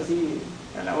 digámoslo así,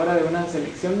 a la hora de unas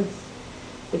elecciones.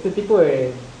 Este tipo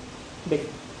de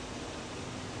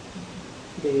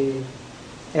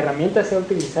herramientas se ha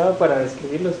utilizado para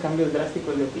describir los cambios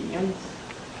drásticos de opiniones.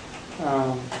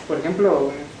 Por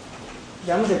ejemplo,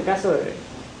 veamos el caso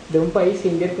de un país que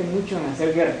invierte mucho en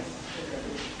hacer guerras.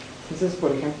 Entonces,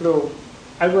 por ejemplo,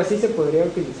 algo así se podría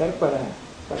utilizar para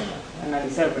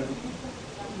analizar, por ejemplo,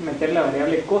 meter la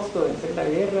variable costo de hacer la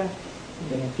guerra,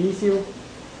 beneficio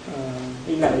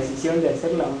y la decisión de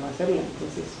hacerla o no hacerla.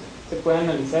 Entonces se puede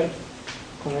analizar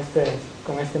con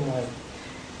este modelo.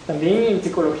 También en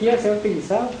psicología se ha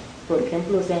utilizado, por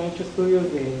ejemplo, se han hecho estudios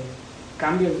de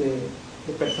cambios de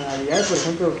personalidad, por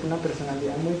ejemplo, una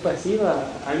personalidad muy pasiva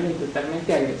a alguien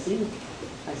totalmente agresivo,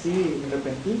 así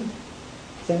repentino.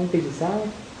 Se han utilizado,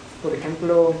 por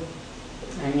ejemplo,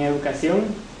 en educación,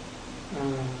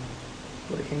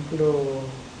 por ejemplo,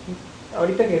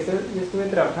 ahorita que yo estuve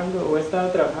trabajando o he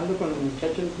estado trabajando con los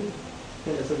muchachos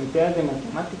de las Olimpiadas de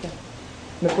Matemática,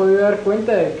 me he podido dar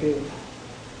cuenta de que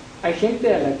hay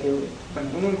gente a la que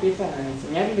cuando uno empieza a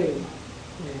enseñarle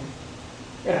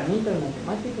herramientas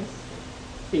matemáticas,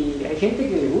 y hay gente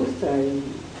que le gusta y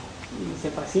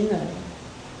se fascina,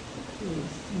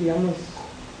 y, digamos,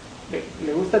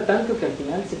 le gusta tanto que al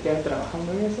final se queda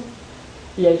trabajando en eso,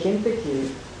 y hay gente que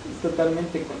es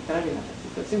totalmente contraria a la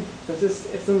situación. Entonces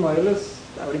estos modelos,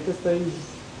 ahorita estoy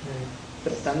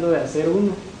tratando de hacer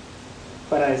uno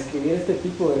para describir este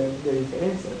tipo de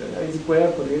diferencias, ¿verdad? Y si puede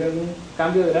ocurrir algún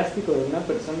cambio drástico de una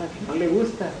persona que no le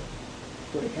gusta,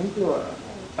 por ejemplo, a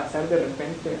pasar de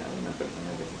repente a una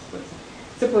persona que se esfuerza.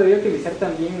 Se podría utilizar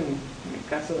también en el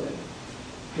caso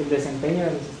del desempeño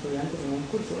de los estudiantes en un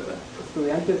curso, ¿verdad?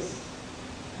 Estudiantes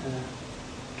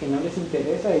que no les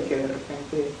interesa y que de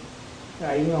repente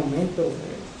hay un aumento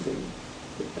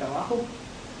de trabajo,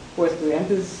 o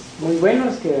estudiantes muy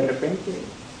buenos que de repente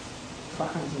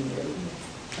bajan su nivel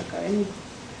académico.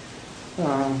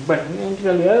 Bueno, en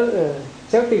realidad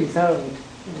se ha utilizado en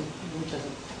muchas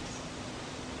otras.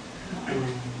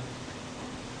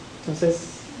 Entonces,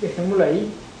 dejémoslo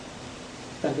ahí.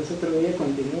 Tal vez otro día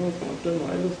continuemos con otros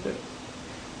modelos, pero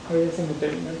hoy ya se me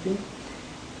terminó el tiempo.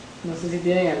 No sé si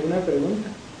tienen alguna pregunta.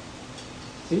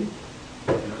 ¿Sí?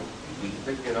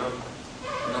 Dijiste que era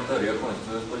una teoría con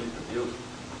estudios cualitativos.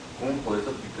 ¿Cómo puedes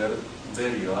aplicar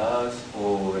derivadas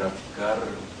o graficar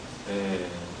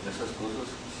esas cosas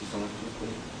si son estudios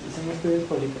cualitativos? Si son estudios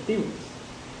cualitativos.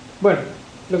 Bueno,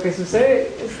 Lo que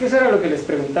sucede es que eso era lo que les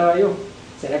preguntaba yo.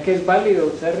 ¿Será que es válido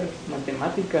usar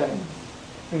matemática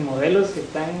en modelos que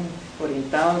están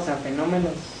orientados a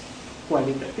fenómenos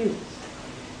cualitativos?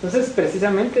 Entonces,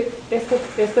 precisamente,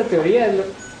 esta teoría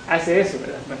hace eso,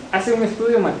 ¿verdad? Bueno, hace un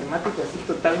estudio matemático así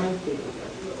totalmente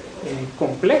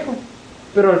complejo,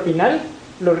 pero al final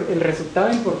el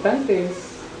resultado importante es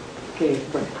que,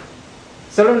 bueno,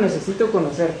 solo necesito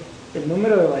conocer el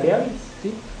número de variables,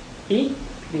 ¿sí? Y,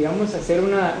 digamos, hacer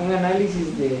un análisis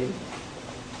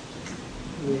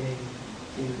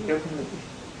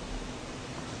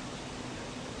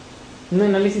un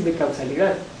análisis de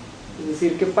causalidad. Es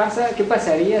decir, ¿qué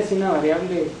pasaría si una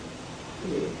variable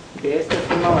de estas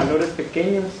toma valores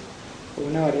pequeños o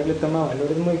una variable toma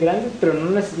valores muy grandes, pero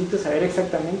no necesito saber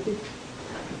exactamente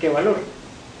qué valor?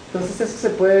 Entonces eso se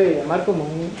puede llamar como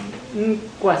un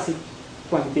cuasi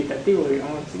cuantitativo,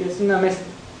 digamos, es una mezcla.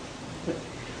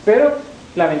 Pero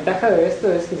la ventaja de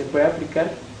esto es que se puede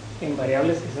aplicar en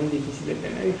variables que son difíciles de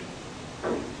medir.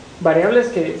 Variables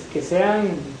que sean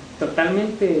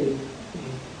totalmente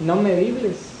no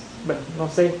medibles, bueno, no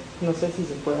sé si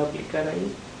se puede aplicar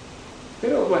ahí,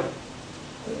 pero bueno,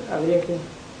 habría que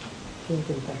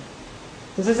intentar.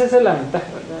 Entonces esa es la ventaja,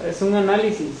 ¿verdad? Es un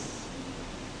análisis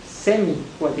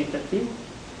semi-cuantitativo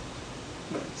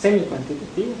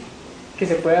que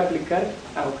se puede aplicar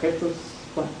a objetos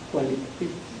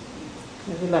cualitativos.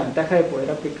 Esa es la ventaja de poder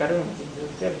aplicarlo en las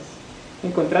ciencias sociales.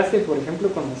 En contraste, por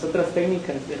ejemplo, con las otras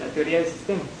técnicas de la teoría de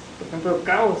sistemas. Por ejemplo,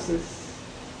 caos,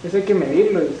 eso hay que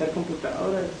medirlo y usar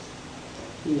computadoras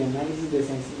y análisis de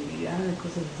sensibilidad y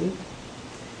cosas así.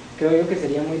 Creo yo que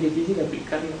sería muy difícil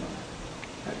aplicarlo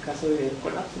al caso del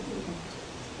colapso, por ejemplo.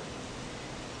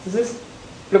 Entonces,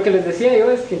 lo que les decía yo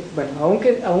es que, bueno,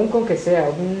 aun con que sea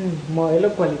un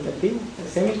modelo cualitativo,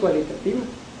 semi-cualitativo,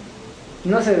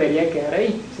 no se debería quedar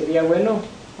ahí. Sería bueno,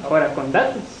 ahora con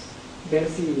datos, ver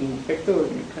si en efecto,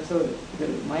 en el caso de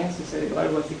los mayas, sucedió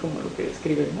algo así como lo que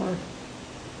describe el modelo.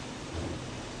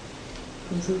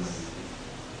 Entonces,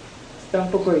 está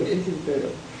un poco difícil, pero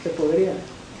se podría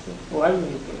hacer, o alguien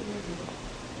lo podría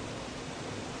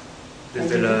hacer.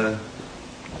 Desde la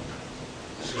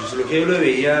sociología yo le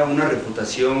veía una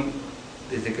refutación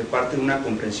desde que parte de una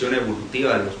comprensión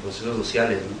evolutiva de los procesos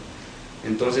sociales, ¿no?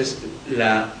 Entonces,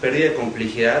 la pérdida de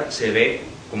complejidad se ve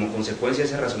como consecuencia de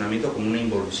ese razonamiento como una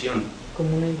involución.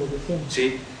 Como una involución.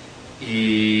 Sí,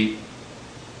 y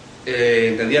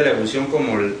entendía la evolución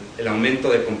como el aumento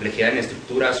de complejidad en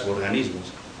estructuras u organismos,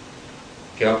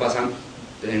 que va pasando,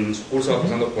 en su curso va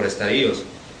pasando por estadios.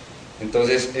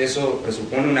 Entonces, eso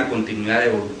presupone una continuidad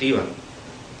evolutiva.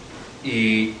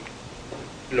 Y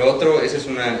lo otro, esa es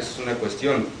una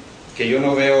cuestión, que yo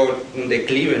no veo un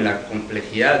declive en la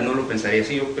complejidad, no lo pensaría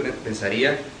así, yo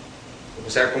pensaría, o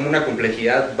sea, como una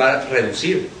complejidad va a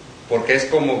reducir, porque es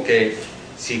como que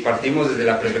si partimos desde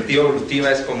la perspectiva evolutiva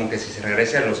es como que si se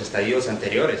regrese a los estadios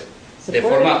anteriores, de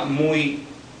forma muy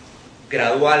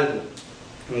gradual,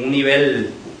 un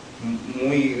nivel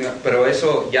muy, pero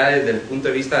eso ya desde el punto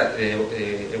de vista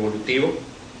evolutivo,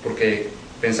 porque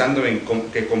pensando en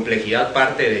que complejidad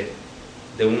parte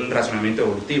de un razonamiento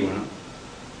evolutivo, ¿no?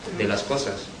 De las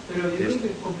cosas. Pero yo creo que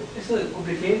eso de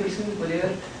complejidad y inversión se podría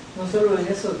ver no solo en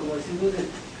eso, como decimos,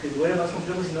 que se vuelve más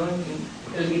complejo, sino en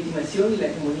la legitimación y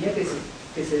la hegemonía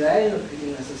que se da en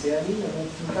la sociedad misma,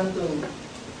 no tanto en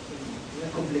la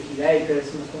complejidad y que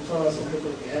es más complejo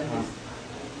que antes.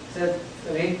 O sea,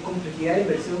 también complejidad e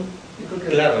inversión, yo creo que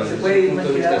claro, se puede ir más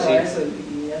tirado sí. a eso.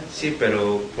 Sí,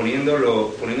 pero poniendo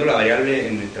la variable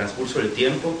en el transcurso del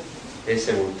tiempo es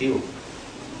evolutivo.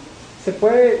 Se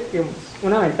puede, digamos,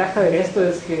 una ventaja de esto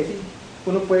es que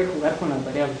uno puede jugar con las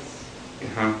variables.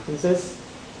 Ajá. Entonces,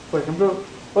 por ejemplo,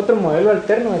 otro modelo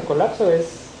alterno de colapso es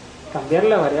cambiar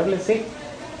la variable C.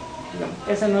 Digamos,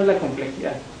 esa no es la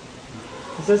complejidad.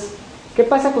 Entonces, ¿qué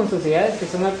pasa con sociedades que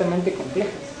son altamente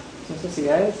complejas? Son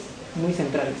sociedades muy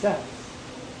centralizadas.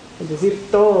 Es decir,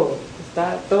 todo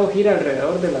gira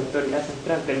alrededor de la autoridad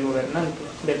central, del gobernante,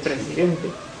 del presidente.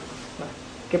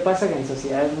 ¿Qué pasa en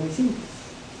sociedades muy simples?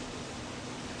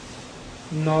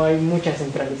 No hay mucha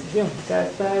centralización. O sea,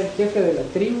 está el jefe de la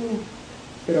tribu,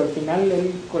 pero al final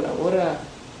él colabora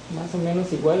más o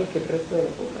menos igual que el resto de la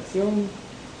población.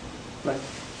 Bueno,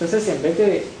 entonces, en vez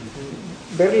de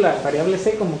ver la variable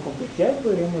C como complejidad,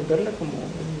 podríamos verla como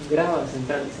un grado de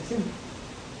centralización.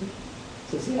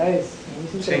 Sociedades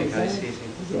muy centralizadas. Sí.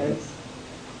 Sociedades.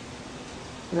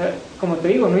 O sea, como te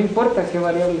digo, no importa qué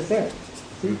variable sea.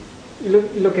 ¿Sí?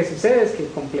 Y lo que sucede es que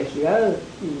complejidad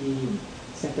y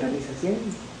centralización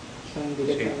son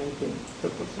directamente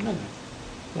proporcionales.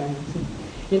 ¿Sí?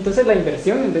 Y entonces la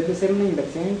inversión, en vez de ser una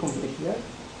inversión en complejidad,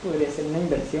 podría ser una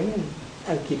inversión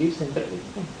adquirir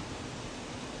centralización.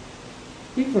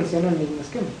 Y funciona el mismo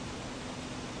esquema.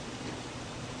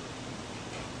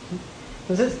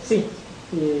 Entonces, sí,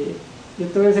 yo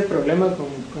tuve ese problema con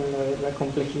la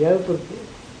complejidad porque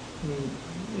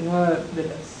uno de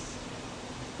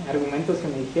los argumentos que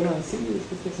me dijeron, sí, es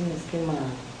que este es un esquema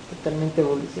totalmente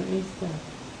evolucionista,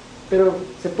 pero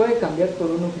se puede cambiar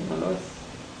por uno que no lo es.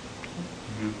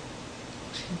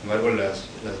 Sin embargo, las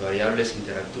variables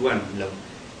interactúan,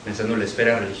 pensando en la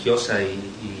esfera religiosa y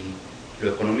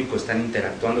lo económico están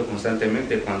interactuando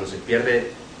constantemente.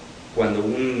 Cuando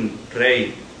un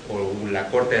rey o la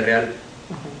corte real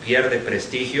pierde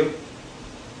prestigio,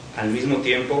 al mismo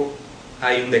tiempo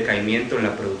hay un decaimiento en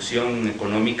la producción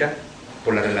económica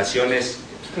por las relaciones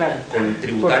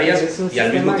tributarias, y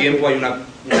al mismo tiempo hay una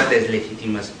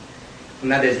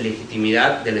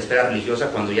deslegitimidad de la esfera religiosa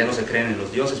cuando ya no se creen en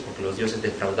los dioses porque los dioses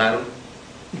defraudaron.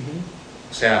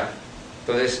 O sea,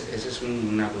 entonces esa es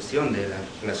una cuestión de la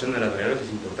relación de las variables que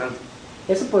es importante.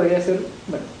 Eso podría ser,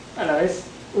 bueno, a la vez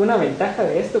una ventaja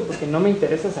de esto, porque no me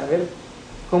interesa saber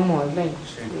cómo es la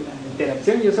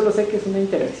interacción. Yo solo sé que es una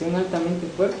interacción altamente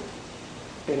fuerte,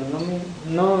 pero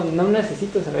no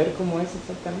necesito saber cómo es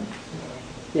exactamente.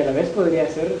 Y a la vez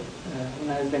podría ser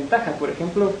una desventaja. Por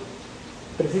ejemplo,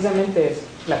 precisamente eso,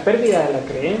 la pérdida de la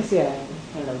creencia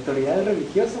en la autoridad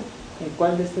religiosa. ¿En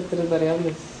cuál de estas tres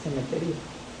variables se metería?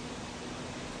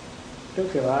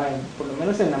 Creo que va, por lo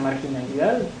menos en la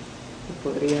marginalidad, se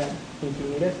podría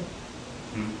incluir eso.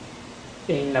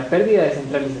 En la pérdida de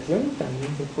centralización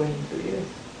también se puede incluir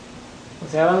eso. O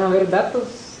sea, van a haber datos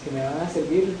que me van a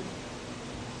servir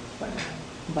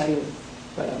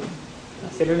para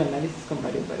hacer el análisis con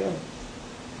varias variables.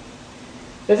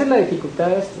 Esa es la dificultad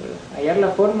de esto, ¿verdad? Hallar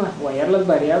la forma o hallar las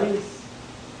variables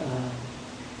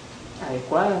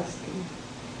adecuadas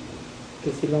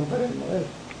que sirvan para el modelo.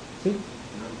 ¿Sí?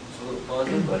 Todas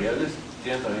las variables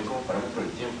tienen también como parámetro el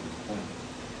tiempo, supongo.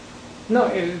 No,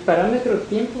 el parámetro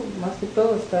tiempo más que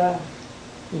todo está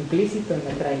implícito en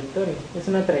la trayectoria. Es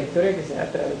una trayectoria que se da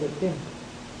a través del tiempo.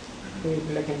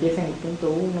 La que empieza en el punto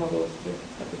 1, 2, 3,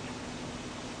 hasta 8.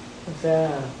 O sea,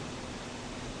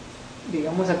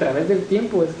 digamos, a través del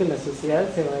tiempo es que la sociedad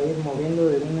se va a ir moviendo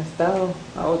de un estado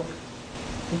a otro.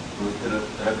 ¿Sí?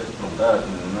 Era que se preguntaba en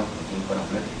una función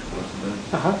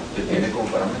paramétrica, que tiene como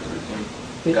parámetro el tiempo.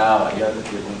 Sí. Cada variable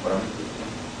tiene como parámetro el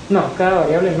tiempo. No, cada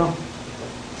variable no.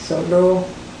 Solo,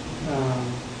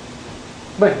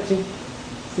 bueno, sí,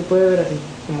 se puede ver así.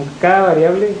 Como que cada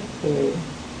variable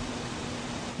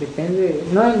depende,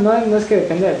 no es que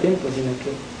dependa del tiempo, sino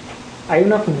que hay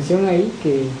una función ahí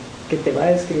que te va a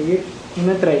describir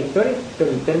una trayectoria,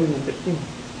 pero en términos del tiempo.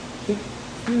 ¿Sí?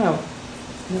 Una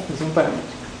función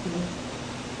paramétrica.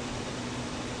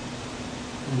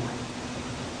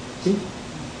 ¿Sí?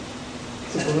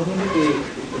 Supongamos que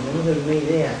tenemos alguna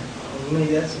idea,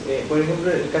 por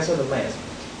ejemplo, el caso de los mayas.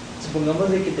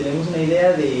 Supongamos de que tenemos una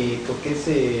idea de por qué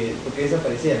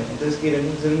desaparecieron. Entonces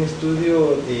queremos hacer un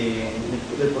estudio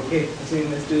del por qué, hacer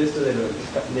un estudio de esto de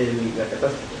la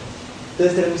catástrofe.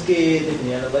 Entonces tenemos que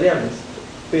definir las variables.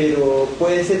 Pero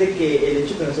puede ser de que el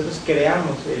hecho que nosotros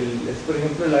creamos, por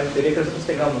ejemplo, la teoría que nosotros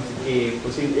tengamos,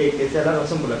 que sea la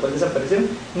razón por la cual desaparecieron,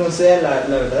 no sea la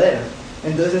verdadera.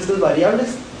 Entonces estas variables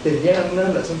tendrían alguna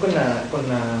relación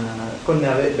con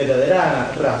la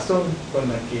verdadera razón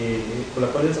por la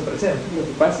cual desaparecieron. Lo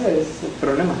que pasa es el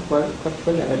problema, ¿cuál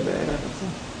fue la verdadera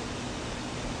razón?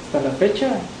 Hasta la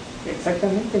fecha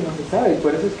exactamente no se sabe, y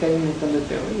por eso es que hay un montón de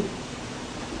teorías.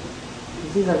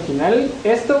 Entonces al final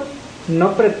esto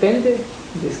no pretende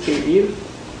describir,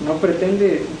 no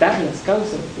pretende dar las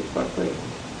causas de cuál fue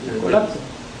el colapso,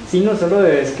 sino solo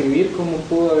de describir cómo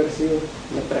pudo haber sido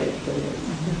la trayectoria.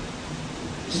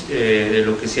 De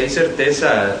lo que sí hay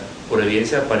certeza por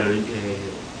evidencia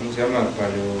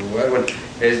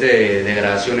es de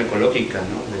degradación ecológica,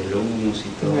 ¿no? Del humus y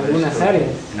todo en algunas esto, áreas,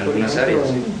 en algunas por ejemplo,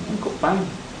 áreas, en Copán,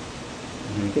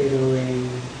 pero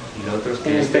y lo otro es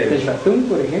en el que Petexlatún,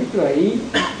 por ejemplo, ahí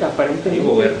aparentemente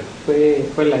hubo guerra.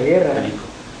 fue la guerra.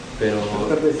 Pero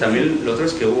también lo otro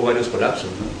es que hubo varios colapsos,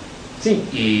 ¿no? Sí.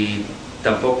 Y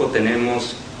tampoco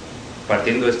tenemos,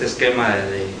 partiendo de este esquema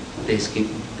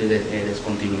de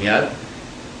descontinuidad,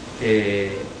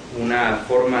 una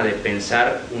forma de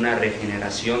pensar una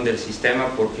regeneración del sistema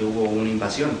porque hubo una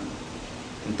invasión.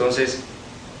 Entonces,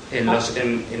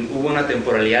 hubo una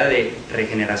temporalidad de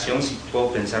regeneración, si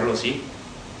puedo pensarlo así,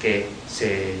 que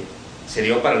se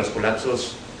dio para los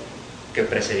colapsos que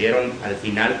precedieron al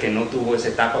final, que no tuvo esa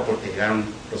etapa porque llegaron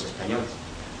los españoles.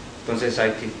 Entonces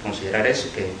hay que considerar eso,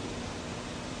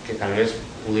 que tal vez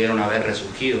pudieron haber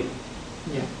resurgido.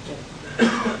 Yeah.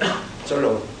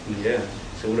 Solo mi idea.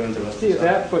 seguramente lo has Sí, o pensado.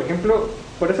 sea, por ejemplo,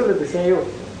 por eso les decía yo,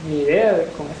 mi idea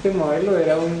con este modelo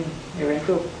era un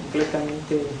evento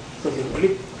completamente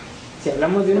sociopolítico. Si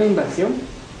hablamos de una invasión,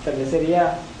 tal vez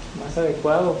sería más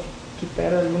adecuado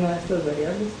quitar alguna de estas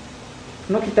variables,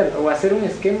 no quitarlo, o hacer un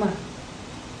esquema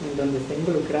en donde esté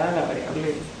involucrada la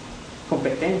variable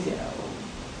competencia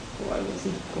o algo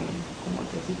así, como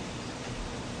otro así.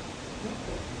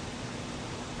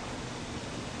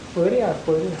 Podría ser.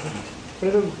 Por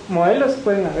eso, modelos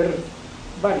pueden haber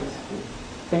varios.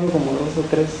 Tengo como 2 o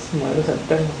 3 modelos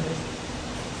alternos.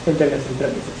 El de la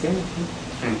centralización.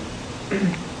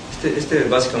 Este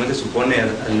básicamente supone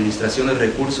administración de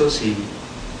recursos y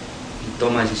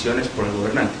toma de decisiones por el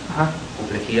gobernante. Ajá.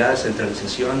 Complejidad,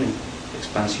 centralización,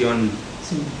 expansión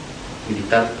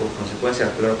militar por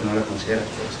consecuencia, claro que no la considera.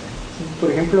 Sí,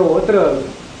 por ejemplo,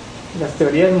 las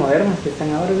teorías modernas que están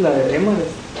ahora es la de Demoles,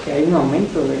 que hay un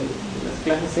aumento de las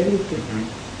clases élites.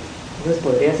 Entonces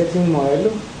podría hacerse un modelo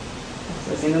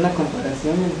haciendo una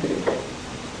comparación entre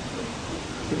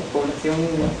si la población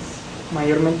es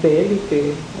mayormente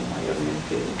élite o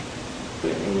mayormente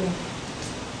plebeya.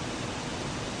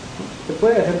 Se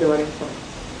puede hacer de varias formas.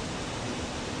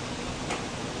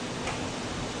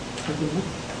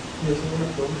 Yo tengo una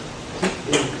pregunta.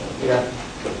 Mira,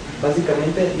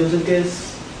 básicamente yo sé que el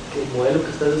modelo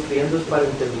que estás describiendo es para el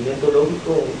entendimiento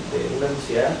lógico de una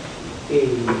sociedad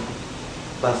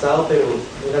basado, pero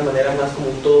de una manera más como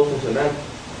un todo funcional.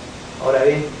 Ahora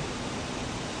bien,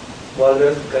 voy a volver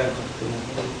a explicar.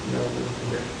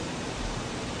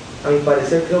 A mi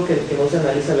parecer creo que no se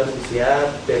analiza la sociedad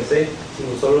per se,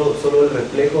 sino solo el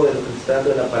reflejo de lo que se está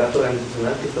dando el aparato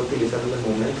organizacional que está utilizando en el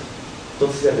momento.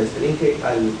 Entonces se restringe a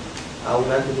un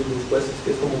antes y un después,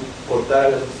 que es como cortar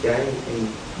a la sociedad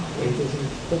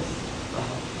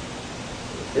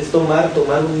es tomar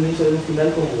un inicio y un final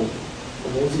como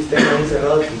un sistema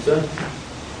encerrado de funciones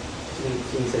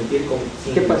sin sentir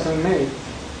 ¿qué pasó en medio?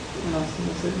 No sé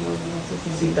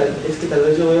sí, es que tal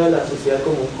vez yo veo a la sociedad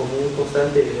como un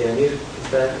constante devenir que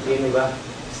está bien y va.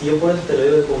 Si yo por eso te lo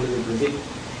digo como desde el principio,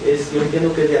 yo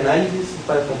entiendo que es de análisis,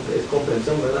 es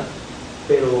comprensión, ¿verdad?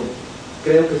 Pero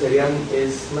creo que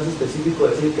es más específico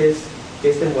decir que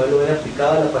este modelo viene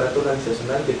aplicado al aparato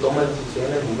organizacional que toma la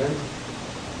sociedad en el momento.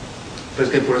 Pero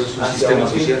es que por eso es un sistema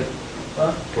social.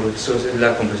 Por eso es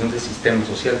la comprensión del sistema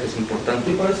social que es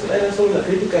importante. Y por eso era solo la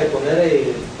crítica de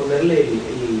ponerle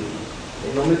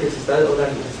el nombre que se está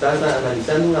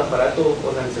analizando un aparato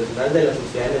organizacional de la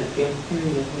sociedad en el tiempo.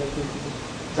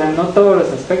 O sea, no todos los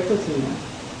aspectos, sino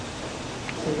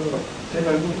solo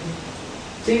algunos.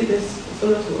 Sí,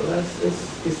 solo eso, ¿verdad? Es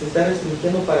que se está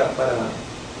restringiendo para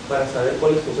saber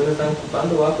cuáles funciones están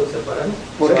ocupando, pues separando.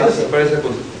 Por eso parece que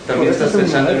también estás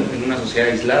pensando en una sociedad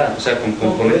aislada, o sea, con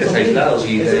componentes aislados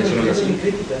y direcciones así.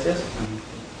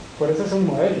 Por eso es un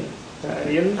modelo. O sea,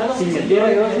 si metiera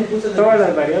todas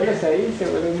las variables ahí, se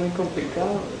vuelve muy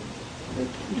complicado.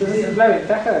 Entonces es la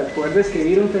ventaja de poder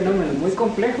describir un fenómeno muy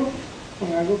complejo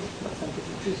con algo bastante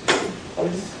sencillo. A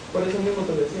veces, por eso mismo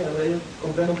te decía, yo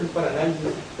comprendo que es para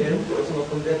análisis, pero por eso no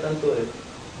pondría tanto de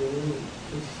un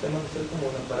sistema social como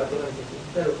un aparato organizacional,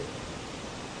 pero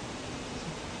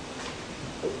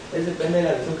depende de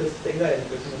la visión que se tenga del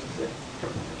proceso social.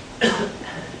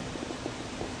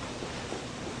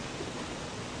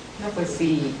 No, pues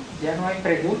si ya no hay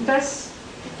preguntas,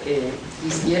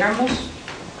 quisiéramos,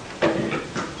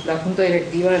 la Junta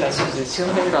Directiva de la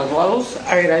Asociación de Graduados,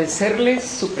 agradecerles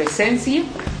su presencia.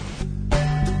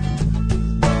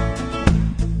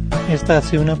 Esta ha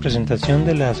sido una presentación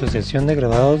de la Asociación de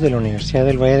Graduados de la Universidad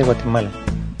del Valle de Guatemala.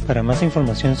 Para más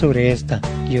información sobre esta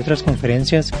y otras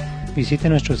conferencias, visite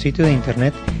nuestro sitio de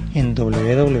internet en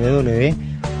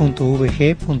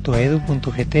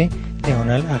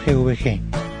www.vg.edu.gt/agvg.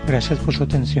 Gracias por su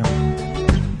atención.